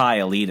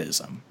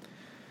anti-elitism.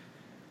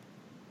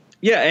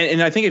 Yeah,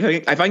 and I think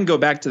if I can go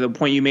back to the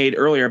point you made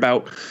earlier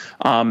about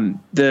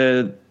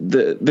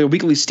the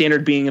Weekly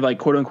Standard being like,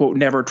 quote unquote,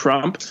 never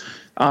Trump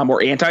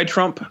or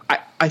anti-Trump,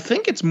 I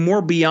think it's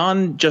more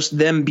beyond just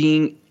them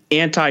being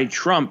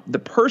anti-Trump, the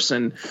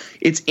person.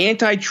 It's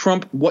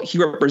anti-Trump what he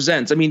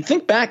represents.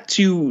 Think back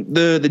to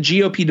the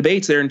GOP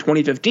debates there in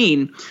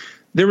 2015.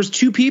 There was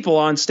two people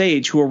on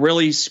stage who were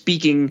really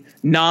speaking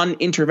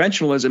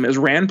non-interventionalism as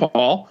Rand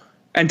Paul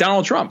and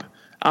Donald Trump.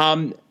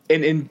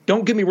 and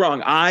don't get me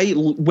wrong, I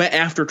went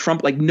after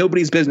Trump like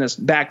nobody's business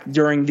back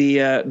during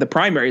the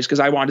primaries because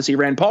I wanted to see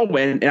Rand Paul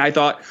win, and I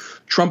thought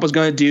Trump was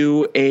going to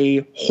do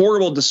a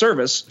horrible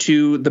disservice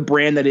to the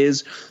brand that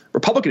is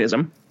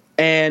Republicanism.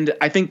 And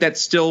I think that's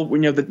still,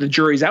 the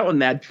jury's out on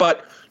that.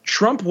 But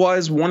Trump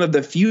was one of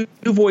the few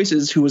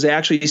voices who was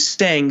actually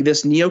saying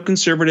this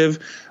neoconservative,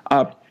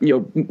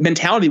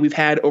 mentality we've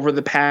had over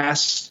the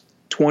past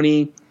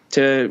 20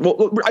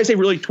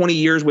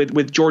 years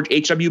with George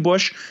H.W.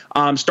 Bush,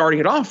 starting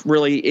it off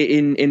really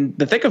in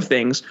the thick of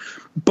things.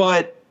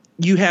 But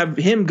you have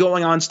him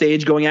going on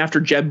stage, going after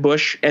Jeb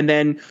Bush, and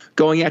then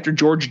going after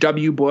George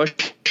W.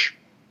 Bush.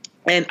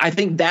 And I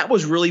think that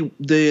was really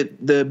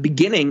the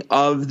beginning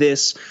of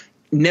this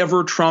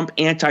never Trump,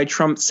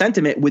 anti-Trump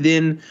sentiment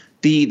within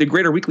the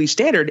Greater Weekly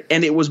Standard.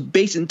 And it was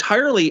based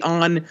entirely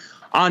on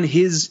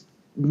his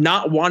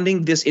not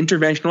wanting this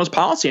interventionist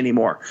policy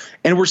anymore.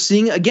 And we're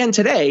seeing it again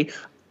today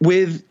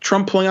with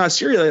Trump pulling out of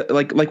Syria,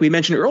 like we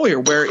mentioned earlier,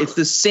 where it's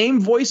the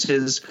same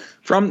voices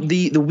from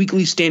the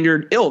Weekly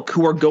Standard ilk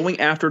who are going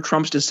after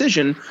Trump's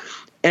decision.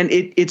 And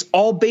it's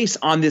all based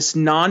on this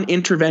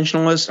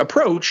non-interventionalist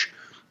approach.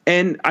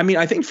 And I mean,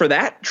 I think for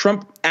that,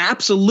 Trump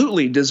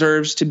absolutely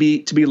deserves to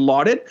be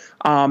lauded.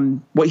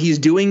 What he's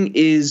doing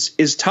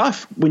is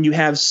tough when you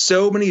have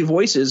so many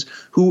voices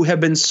who have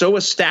been so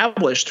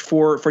established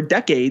for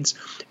decades,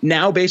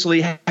 now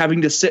basically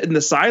having to sit in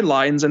the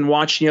sidelines and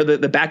watch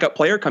the backup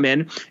player come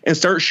in and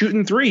start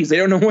shooting threes. They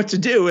don't know what to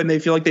do, and they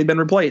feel like they've been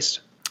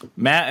replaced.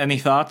 Matt, any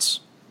thoughts?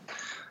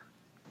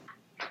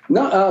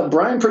 No,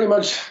 Brian pretty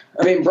much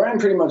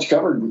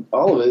covered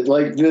all of it.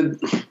 Like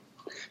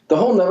the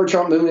whole Never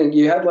Trump movement,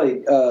 you had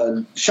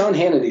Sean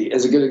Hannity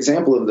as a good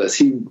example of this.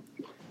 He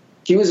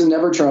was a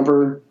Never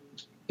Trumper.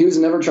 He was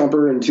a Never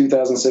Trumper in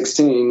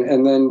 2016,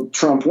 and then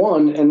Trump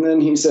won, and then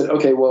he said,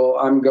 okay, well,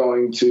 I'm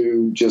going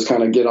to just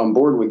kind of get on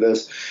board with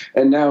this.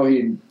 And now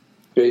he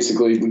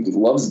basically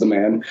loves the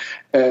man.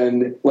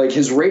 And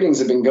his ratings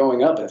have been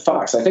going up at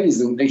Fox. I think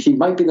he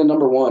might be the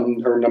number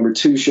 1 or number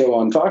 2 show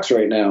on Fox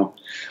right now.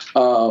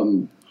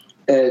 And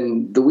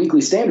the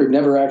Weekly Standard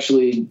never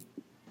actually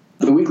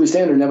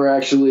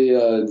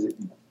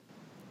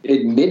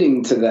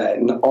admitting to that,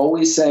 and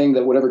always saying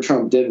that whatever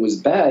Trump did was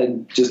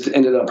bad just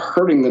ended up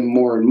hurting them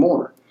more and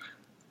more.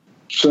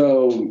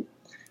 So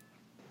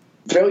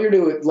failure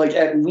to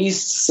at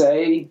least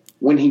say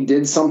when he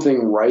did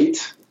something right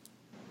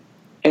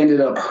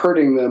ended up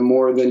hurting them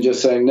more than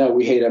just saying, no,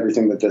 we hate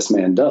everything that this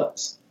man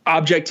does.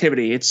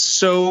 Objectivity. It's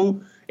so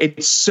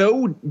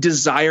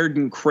desired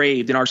and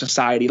craved in our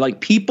society.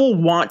 People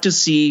want to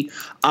see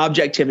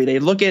objectivity. They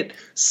look at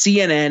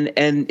CNN,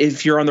 and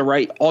if you're on the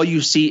right, all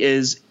you see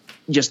is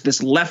just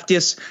this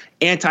leftist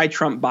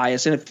anti-Trump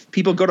bias. And if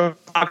people go to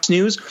Fox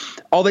News,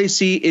 all they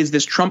see is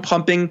this Trump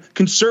humping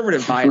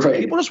conservative bias.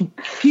 Right.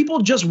 People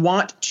just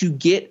want to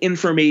get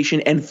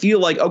information and feel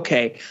like,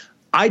 okay,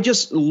 I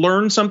just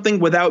learned something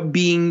without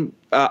being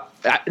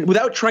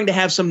without trying to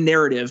have some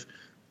narrative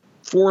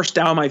forced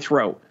down my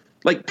throat.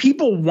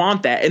 People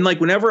want that. And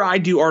whenever I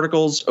do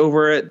articles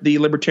over at the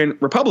Libertarian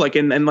Republic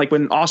and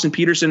when Austin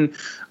Peterson,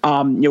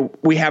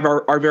 we have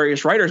our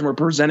various writers and we're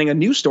presenting a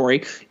news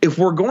story. If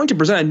we're going to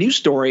present a news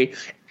story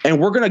and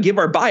we're going to give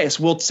our bias,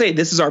 we'll say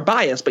this is our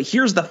bias, but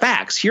here's the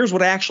facts. Here's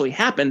what actually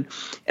happened.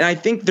 And I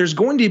think there's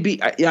going to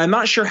be, I'm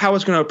not sure how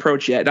it's going to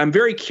approach yet. I'm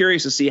very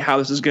curious to see how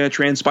this is going to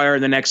transpire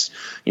in the next,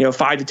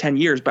 5 to 10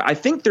 years. But I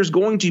think there's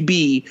going to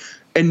be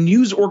a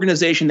news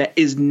organization that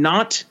is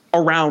not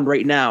around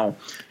right now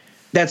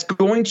that's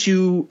going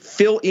to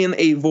fill in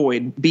a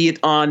void, be it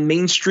on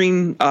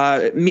mainstream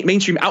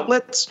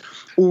outlets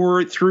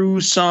or through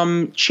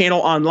some channel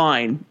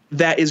online,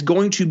 that is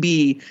going to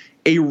be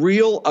a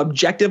real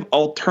objective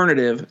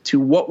alternative to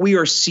what we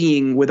are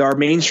seeing with our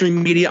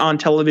mainstream media on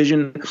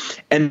television,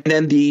 and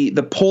then the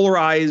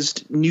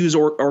polarized news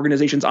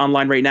organizations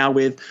online right now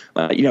with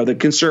the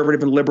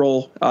conservative and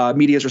liberal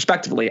medias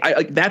respectively.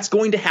 That's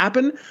going to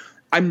happen.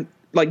 I'm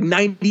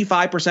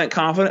 95%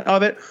 confident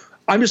of it.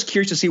 I'm just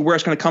curious to see where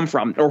it's going to come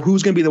from, or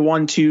who's going to be the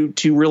one to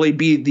really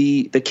be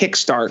the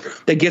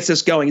kickstart that gets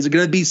this going. Is it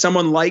going to be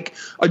someone like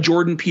a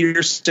Jordan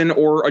Peterson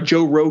or a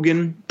Joe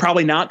Rogan?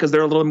 Probably not, because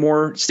they're a little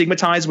more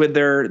stigmatized with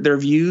their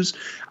views.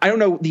 I don't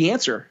know the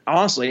answer,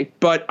 honestly,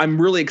 but I'm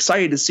really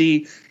excited to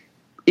see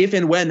if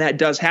and when that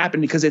does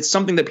happen, because it's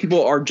something that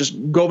people are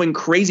just going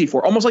crazy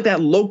for, almost like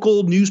that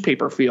local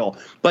newspaper feel.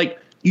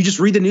 You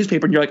just read the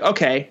newspaper and you're like,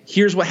 okay,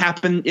 here's what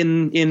happened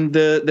in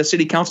the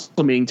city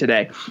council meeting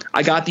today.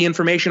 I got the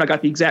information. I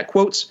got the exact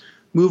quotes.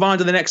 Move on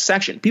to the next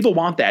section. People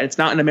want that. It's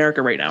not in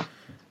America right now.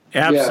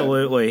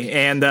 Absolutely.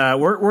 Yeah.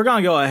 And we're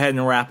going to go ahead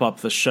and wrap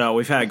up the show.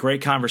 We've had a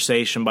great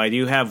conversation, but I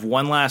do have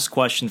one last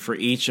question for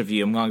each of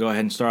you. I'm going to go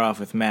ahead and start off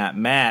with Matt.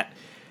 Matt,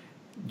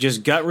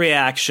 just gut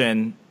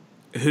reaction.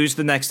 Who's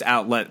the next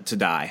outlet to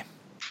die?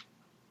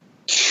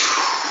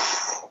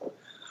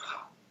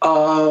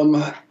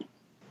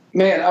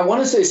 Man, I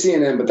want to say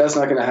CNN, but that's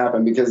not going to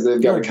happen because they've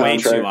got a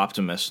contract. Way too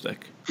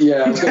optimistic.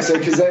 Yeah, I was going to say,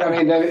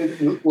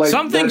 because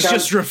some things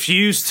just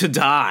refuse to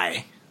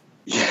die.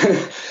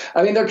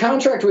 I mean, their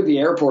contract with the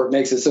airport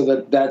makes it so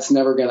that that's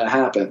never going to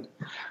happen.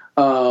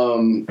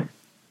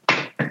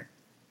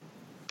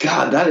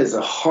 God, that is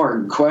a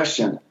hard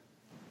question.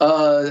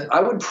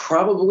 I would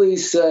probably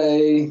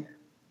say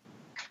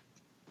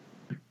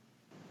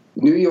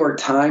New York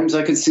Times.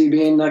 I could see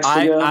being next to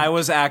them. I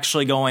was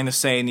actually going to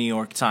say New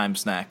York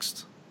Times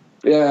next.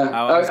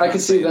 Yeah, I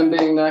could see them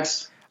being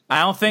next.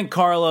 I don't think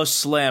Carlos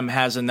Slim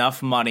has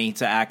enough money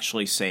to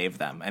actually save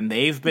them, and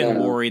they've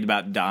been worried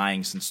about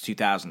dying since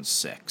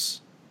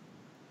 2006.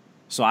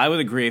 So I would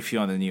agree with you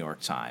on the New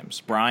York Times.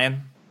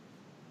 Brian?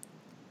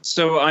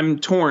 So I'm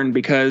torn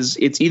because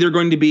it's either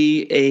going to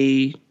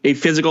be a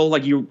physical,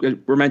 like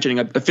you were mentioning,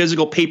 a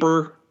physical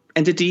paper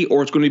entity,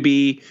 or it's going to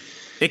be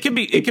it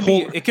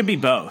could be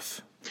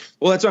both.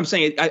 Well, that's what I'm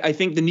saying. I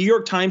think the New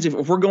York Times, if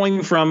we're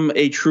going from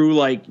a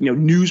true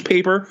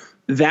newspaper,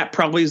 that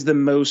probably is the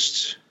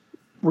most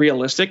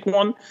realistic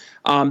one.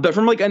 But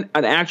from like an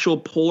actual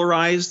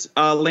polarized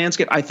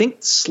landscape, I think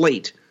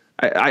Slate.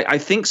 I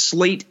think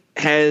Slate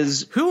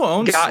has who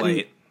owns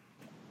Slate?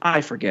 I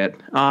forget.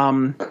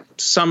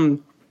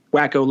 Some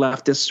wacko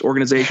leftist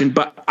organization,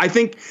 but I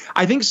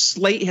think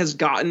Slate has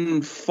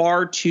gotten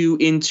far too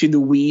into the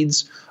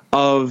weeds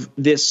of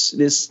this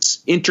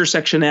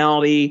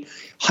intersectionality,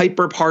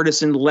 hyper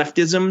partisan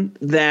leftism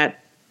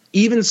that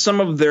even some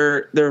of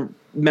their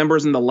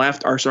members in the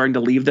left are starting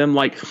to leave them.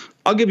 Like,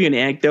 I'll give you an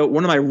anecdote.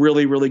 One of my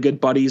really, really good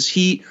buddies,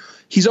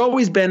 he's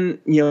always been,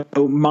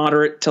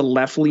 moderate to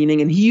left leaning,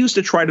 and he used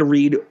to try to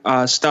read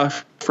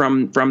stuff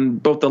from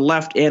both the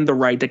left and the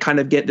right to kind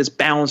of get this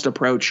balanced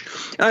approach.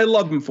 And I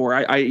love him for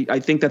it. I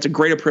think that's a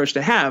great approach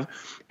to have.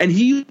 And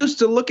he used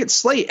to look at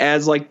Slate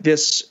as like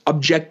this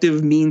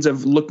objective means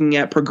of looking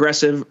at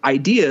progressive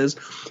ideas.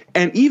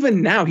 And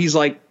even now he's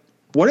like,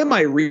 what am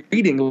I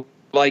reading?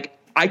 Like,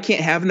 I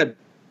can't have an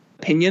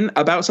opinion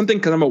about something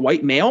because I'm a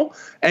white male,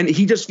 and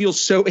he just feels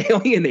so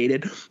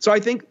alienated. So I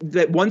think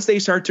that once they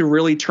start to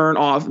really turn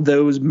off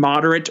those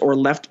moderate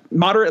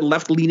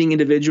left leaning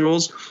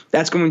individuals,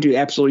 that's going to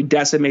absolutely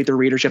decimate the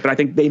readership, and I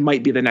think they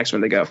might be the next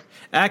one to go.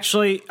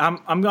 Actually,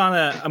 I'm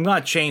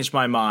gonna change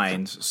my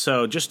mind.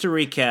 So just to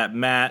recap,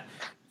 Matt,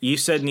 you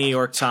said New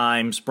York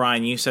Times.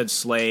 Brian, you said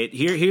Slate.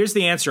 Here's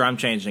the answer I'm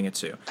changing it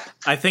to.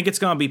 I think it's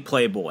gonna be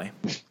Playboy.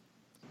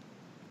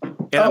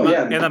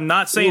 And I'm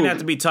not saying that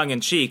to be tongue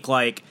in cheek.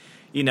 Like,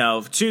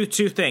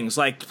 two things.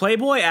 Like,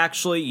 Playboy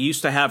actually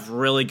used to have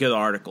really good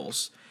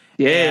articles.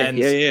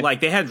 Yeah. Like,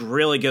 they had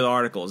really good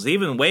articles.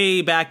 Even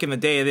way back in the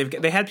day,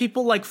 they had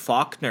people like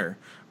Faulkner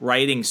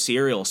writing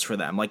serials for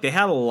them. Like, they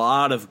had a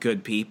lot of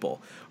good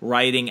people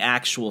writing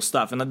actual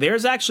stuff. And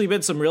there's actually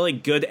been some really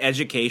good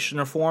education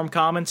reform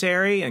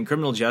commentary and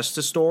criminal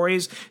justice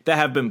stories that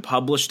have been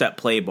published at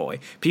Playboy.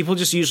 People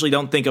just usually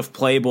don't think of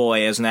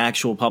Playboy as an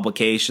actual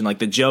publication. Like,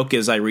 the joke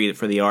is I read it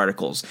for the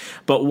articles.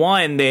 But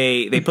one,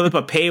 they put up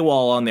a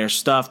paywall on their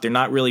stuff. They're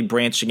not really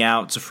branching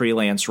out to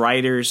freelance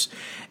writers.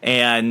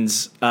 And,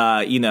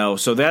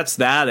 so that's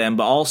that end.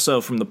 But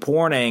also from the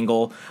porn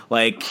angle,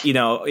 like,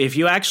 if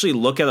you actually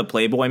look at a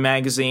Playboy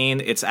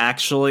magazine, it's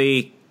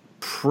actually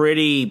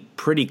pretty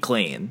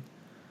clean.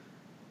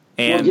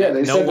 And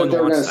they said that they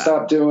were going to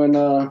stop doing.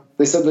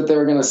 They said that they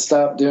were going to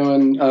stop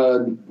doing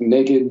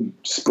naked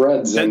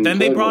spreads. Then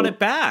they brought it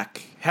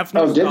back.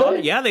 Did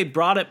they? Yeah, they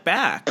brought it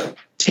back.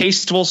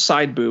 Tasteful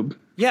side boob.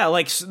 Yeah,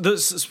 like the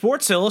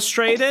Sports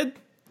Illustrated,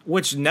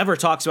 which never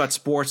talks about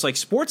sports. Like,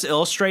 Sports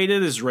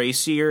Illustrated is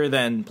racier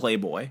than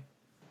Playboy.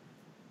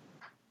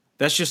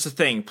 That's just the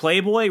thing.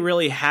 Playboy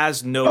really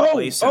has no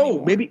place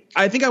anymore. Maybe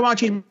I think I want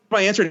to change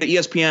my answer to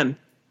ESPN.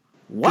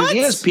 What?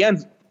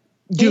 ESPN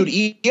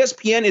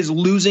is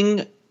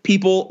losing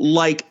people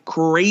like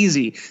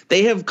crazy.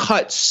 They have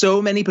cut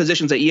so many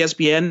positions at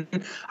ESPN.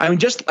 I mean,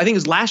 I think it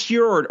was last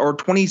year or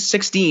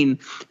 2016,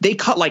 they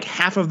cut like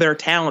half of their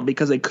talent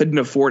because they couldn't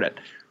afford it.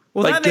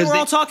 Well, then they were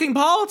all talking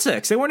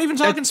politics. They weren't even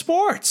talking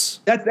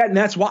sports.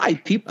 That's why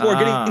people are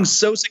getting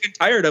so sick and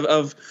tired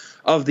of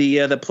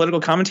the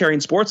political commentary in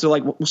sports. They're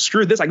like, well,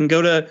 screw this. I can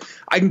go to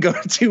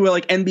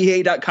like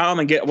NBA.com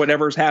and get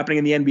whatever's happening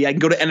in the NBA. I can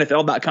go to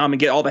NFL.com and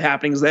get all the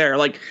happenings there.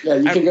 Like, yeah,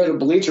 you can go to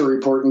Bleacher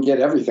Report and get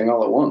everything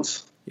all at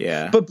once.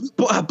 Yeah, but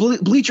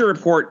Bleacher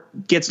Report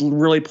gets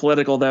really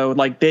political though.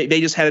 Like, they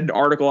just had an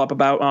article up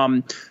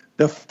about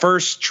the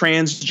first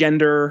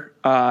transgender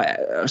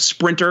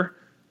sprinter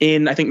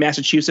in, I think,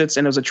 Massachusetts,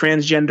 and it was a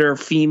transgender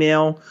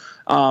female,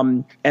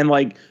 and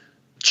like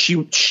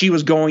she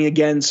was going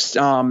against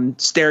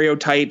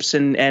stereotypes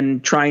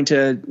and trying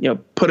to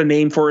put a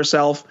name for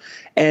herself,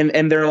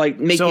 and they're like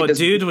making so a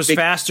dude was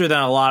faster than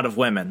a lot of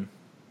women.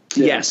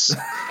 Yes.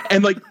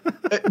 And like,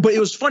 but it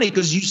was funny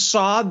because you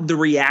saw the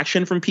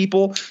reaction from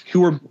people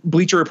who were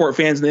Bleacher Report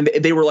fans, and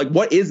they were like,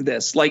 what is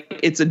this? Like,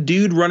 it's a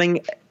dude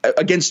running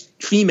against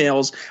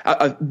females,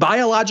 a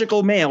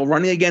biological male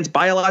running against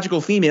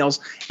biological females.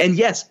 And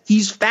yes,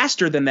 he's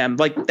faster than them.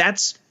 Like,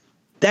 that's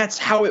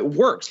how it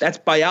works. That's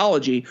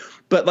biology.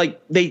 But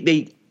like,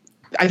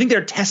 I think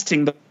they're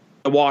testing the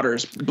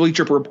waters.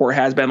 Bleacher Report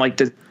has been like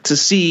to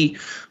see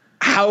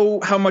how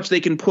much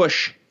they can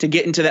push to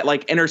get into that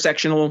like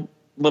intersectional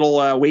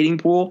little waiting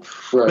pool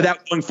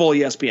without going full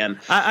ESPN.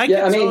 I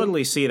can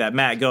totally see that.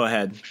 Matt, go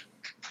ahead.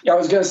 Yeah, I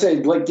was going to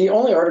say, like, the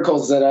only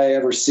articles that I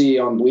ever see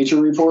on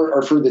Bleacher Report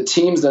are for the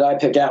teams that I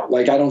pick out.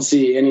 Like, I don't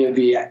see any of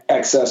the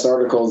excess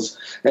articles,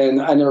 and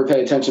I never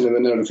pay attention to the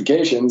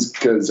notifications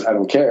because I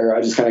don't care.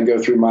 I just kind of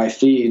go through my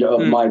feed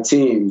of my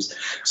teams.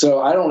 So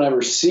I don't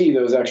ever see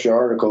those extra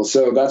articles.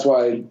 So that's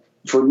why,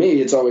 for me,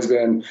 it's always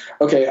been,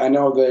 okay, I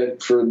know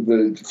that for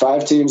the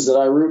 5 teams that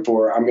I root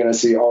for, I'm going to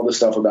see all the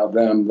stuff about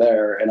them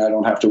there, and I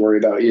don't have to worry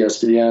about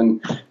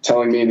ESPN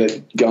telling me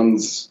that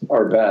guns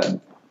are bad.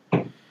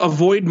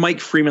 Avoid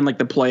Mike Freeman like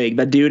the plague.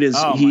 That dude is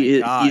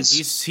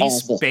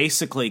he's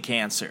basically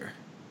cancer.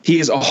 He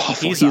is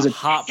awful. He's a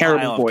hot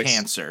pile of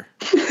cancer.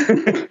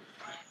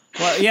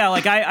 Well, yeah,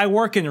 like I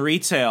work in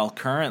retail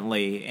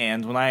currently,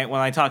 and when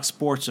I talk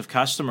sports with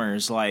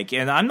customers, like,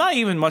 and I'm not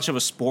even much of a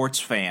sports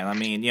fan. I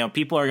mean,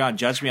 people are gonna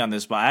judge me on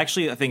this, but I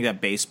think that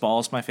baseball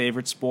is my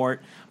favorite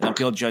sport.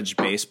 People judge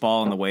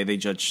baseball in the way they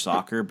judge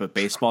soccer, but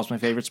baseball is my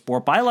favorite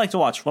sport. But I like to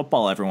watch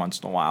football every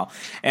once in a while,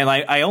 and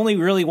I only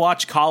really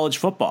watch college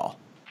football.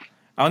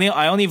 I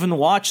don't even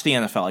watch the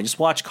NFL. I just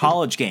watch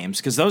college games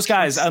because those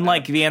guys,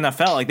 unlike the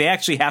NFL, like they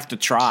actually have to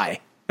try.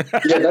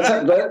 Yeah,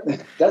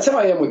 that's how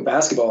I am with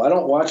basketball. I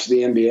don't watch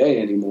the NBA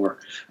anymore.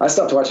 I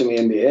stopped watching the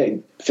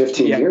NBA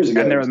 15 years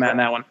ago. And there was Matt in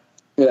that one.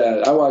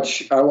 Yeah, I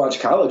watch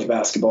college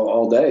basketball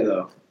all day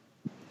though.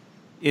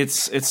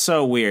 It's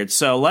so weird.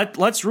 So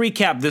let's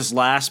recap this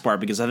last part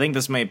because I think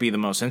this might be the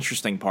most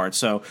interesting part.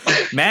 So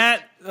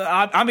Matt,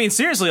 I mean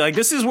seriously, like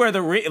this is where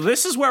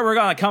we're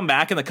gonna come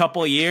back in a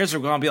couple of years.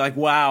 We're gonna be like,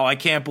 wow, I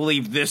can't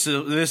believe this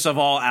of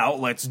all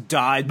outlets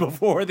died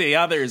before the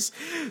others.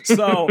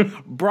 So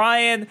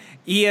Brian,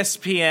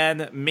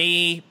 ESPN,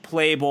 me,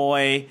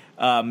 Playboy,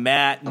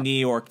 Matt, New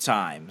York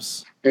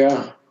Times.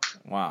 Yeah.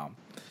 Wow.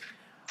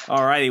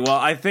 Alrighty, well,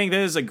 I think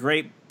this is a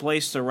great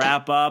place to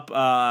wrap up.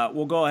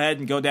 We'll go ahead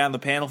and go down the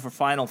panel for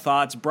final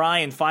thoughts.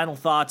 Brian, final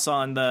thoughts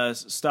on the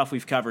stuff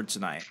we've covered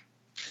tonight.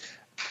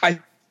 I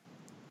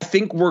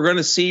think we're going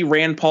to see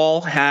Rand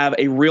Paul have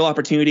a real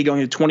opportunity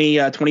going to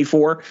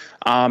 2024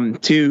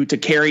 to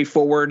carry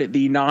forward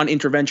the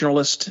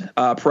non-interventionalist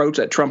approach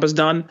that Trump has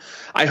done.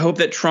 I hope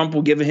that Trump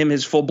will give him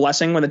his full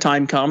blessing when the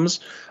time comes.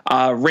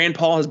 Rand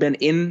Paul has been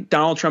in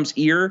Donald Trump's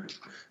ear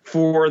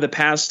for the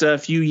past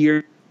few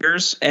years.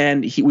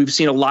 And we've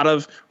seen a lot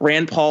of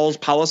Rand Paul's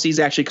policies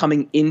actually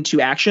coming into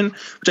action,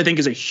 which I think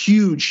is a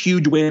huge,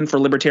 huge win for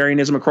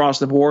libertarianism across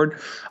the board.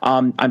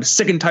 I'm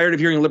sick and tired of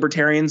hearing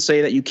libertarians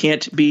say that you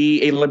can't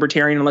be a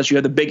libertarian unless you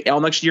have the big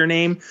L next to your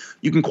name.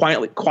 You can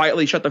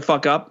quietly shut the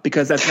fuck up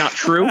because that's not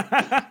true.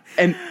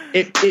 And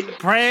it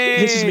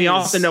pisses me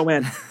off to no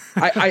end.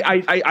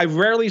 I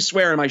rarely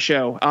swear on my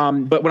show,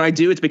 but when I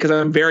do, it's because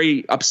I'm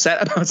very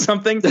upset about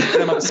something. And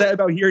I'm upset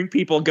about hearing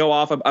people go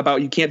off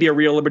about you can't be a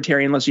real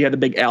libertarian unless you have the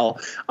big L.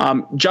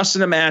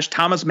 Justin Amash,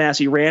 Thomas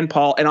Massey, Rand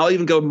Paul, and I'll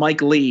even go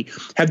Mike Lee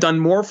have done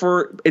more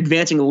for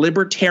advancing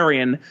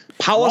libertarian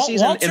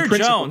policies and principles.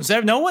 Jones.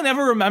 No one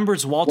ever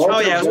remembers Walter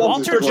Jones.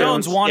 Walter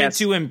Jones wanted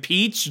to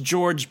impeach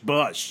George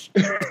Bush.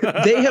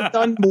 They have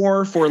done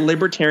more for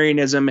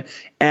libertarianism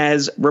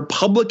as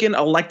Republican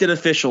elected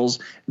officials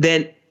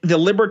than the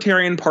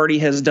Libertarian Party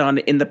has done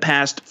in the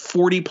past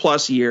 40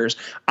 plus years.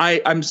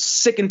 I'm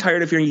sick and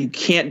tired of hearing you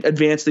can't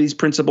advance these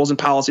principles and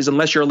policies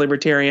unless you're a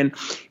libertarian.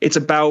 It's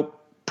about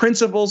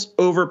principles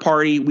over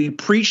party. We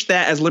preached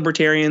that as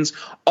libertarians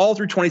all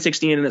through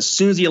 2016. And as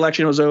soon as the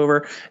election was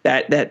over,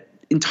 that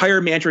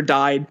entire mantra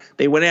died.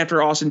 They went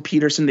after Austin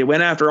Peterson. They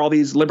went after all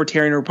these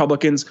libertarian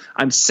Republicans.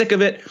 I'm sick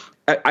of it.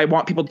 I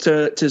want people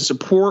to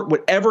support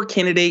whatever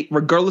candidate,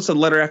 regardless of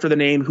the letter after the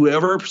name,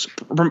 whoever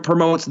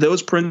promotes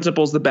those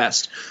principles the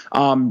best.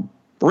 Rand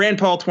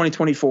Paul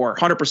 2024,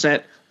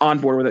 100% on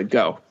board with it.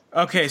 Go.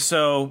 Okay,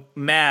 so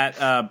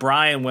Matt,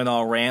 Brian went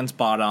all Rand's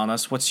bot on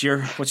us. What's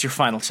your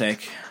final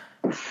take?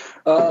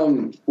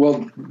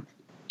 Well,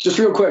 just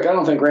real quick, I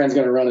don't think Rand's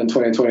going to run in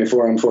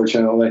 2024,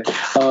 unfortunately.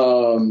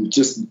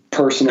 Just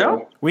personal.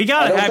 No? We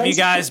got to have you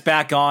guys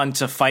back on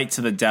to fight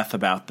to the death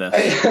about this.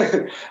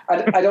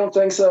 I don't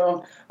think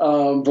so.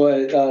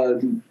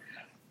 But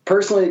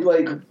personally,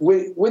 like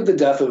with the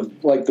death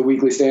of like the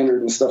Weekly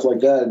Standard and stuff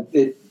like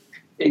that,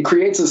 it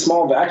creates a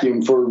small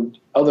vacuum for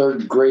other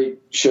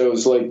great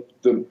shows like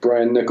the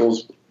Brian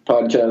Nichols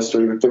podcast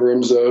or the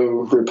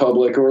Remso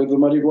Republic or the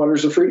Muddied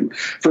Waters of Freedom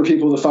for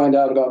people to find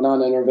out about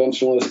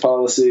non-interventionalist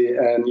policy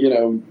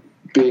and,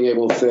 being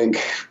able to think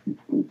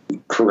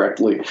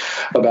correctly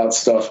about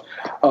stuff.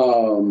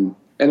 And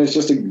it's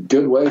just a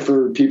good way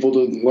for people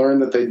to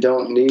learn that they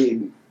don't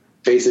need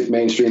basic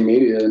mainstream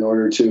media in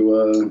order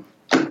to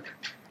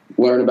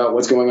learn about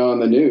what's going on in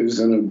the news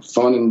in a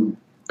fun and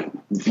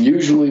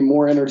usually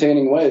more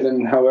entertaining way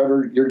than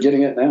however you're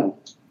getting it now.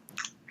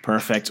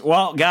 Perfect.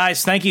 Well,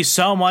 guys, thank you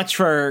so much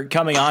for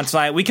coming on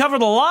tonight. We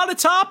covered a lot of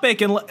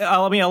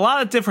a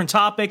lot of different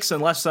topics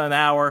in less than an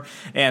hour,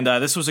 and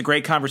this was a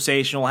great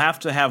conversation. We'll have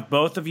to have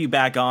both of you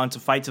back on to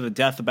fight to the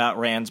death about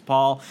Rand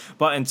Paul.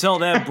 But until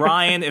then,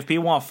 Brian, if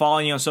people want to follow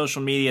you on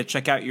social media,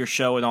 check out your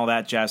show and all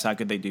that jazz, how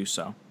could they do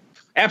so?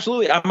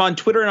 Absolutely. I'm on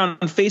Twitter and on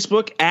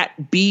Facebook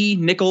at B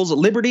Nichols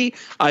Liberty.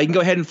 You can go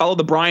ahead and follow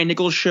the Brian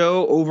Nichols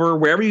Show over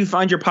wherever you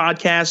find your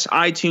podcasts,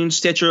 iTunes,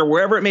 Stitcher,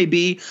 wherever it may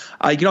be.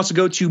 You can also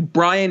go to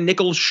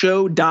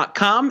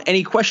briannicholsshow.com.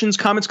 Any questions,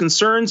 comments,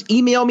 concerns,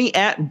 email me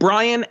at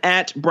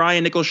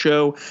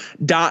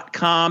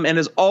brian@briannicholsshow.com. And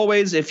as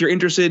always, if you're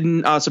interested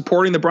in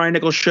supporting the Brian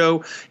Nichols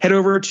Show, head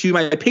over to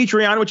my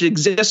Patreon, which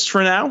exists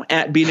for now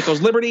at B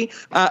Nichols Liberty.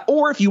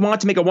 Or if you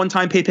want to make a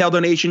one-time PayPal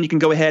donation, you can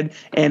go ahead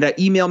and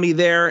email me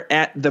there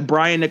at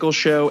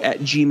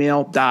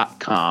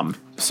thebriannicholsshow@gmail.com.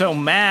 So,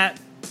 Matt,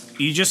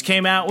 you just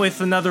came out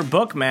with another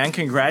book, man.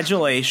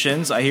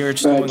 Congratulations. I hear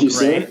it's doing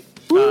great.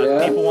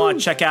 People want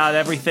to check out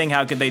everything.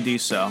 How could they do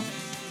so?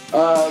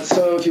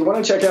 So if you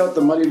want to check out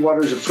the Muddied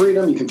Waters of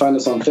Freedom, you can find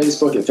us on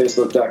Facebook at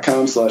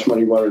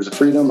facebook.com/Muddied Waters of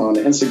Freedom, on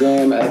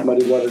Instagram at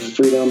Muddied Waters of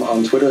Freedom,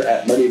 on Twitter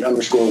at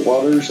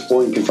Muddied_Waters,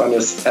 or you can find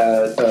us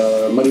at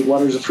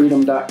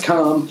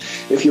MuddiedWatersOfFreedom.com.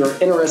 If you're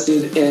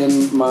interested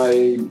in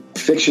my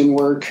fiction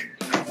work,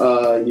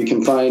 you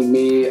can find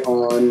me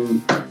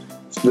on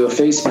the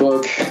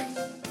Facebook.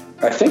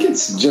 I think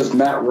it's just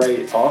Matt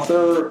Wright,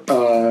 author.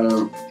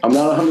 I'm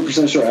not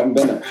 100% sure. I haven't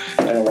been there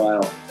in a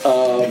while.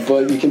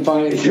 But you can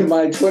find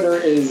my Twitter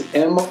is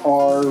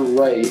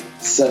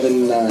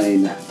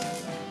MRWright79.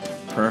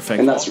 Perfect.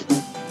 And that's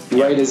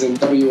Wright is in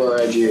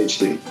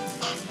WRIGHT.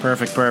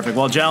 Perfect.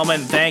 Well,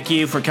 gentlemen, thank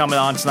you for coming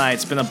on tonight.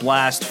 It's been a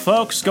blast.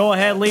 Folks, go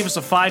ahead, leave us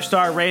a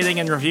 5-star rating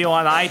and review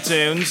on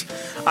iTunes.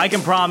 I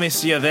can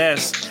promise you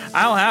this.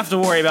 I don't have to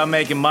worry about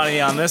making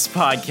money on this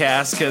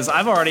podcast because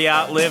I've already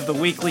outlived the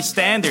weekly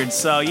standards.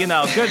 So,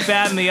 good,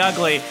 bad, and the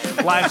ugly,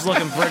 life's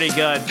looking pretty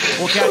good.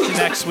 We'll catch you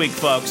next week,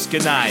 folks.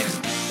 Good night.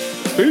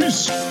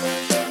 Peace.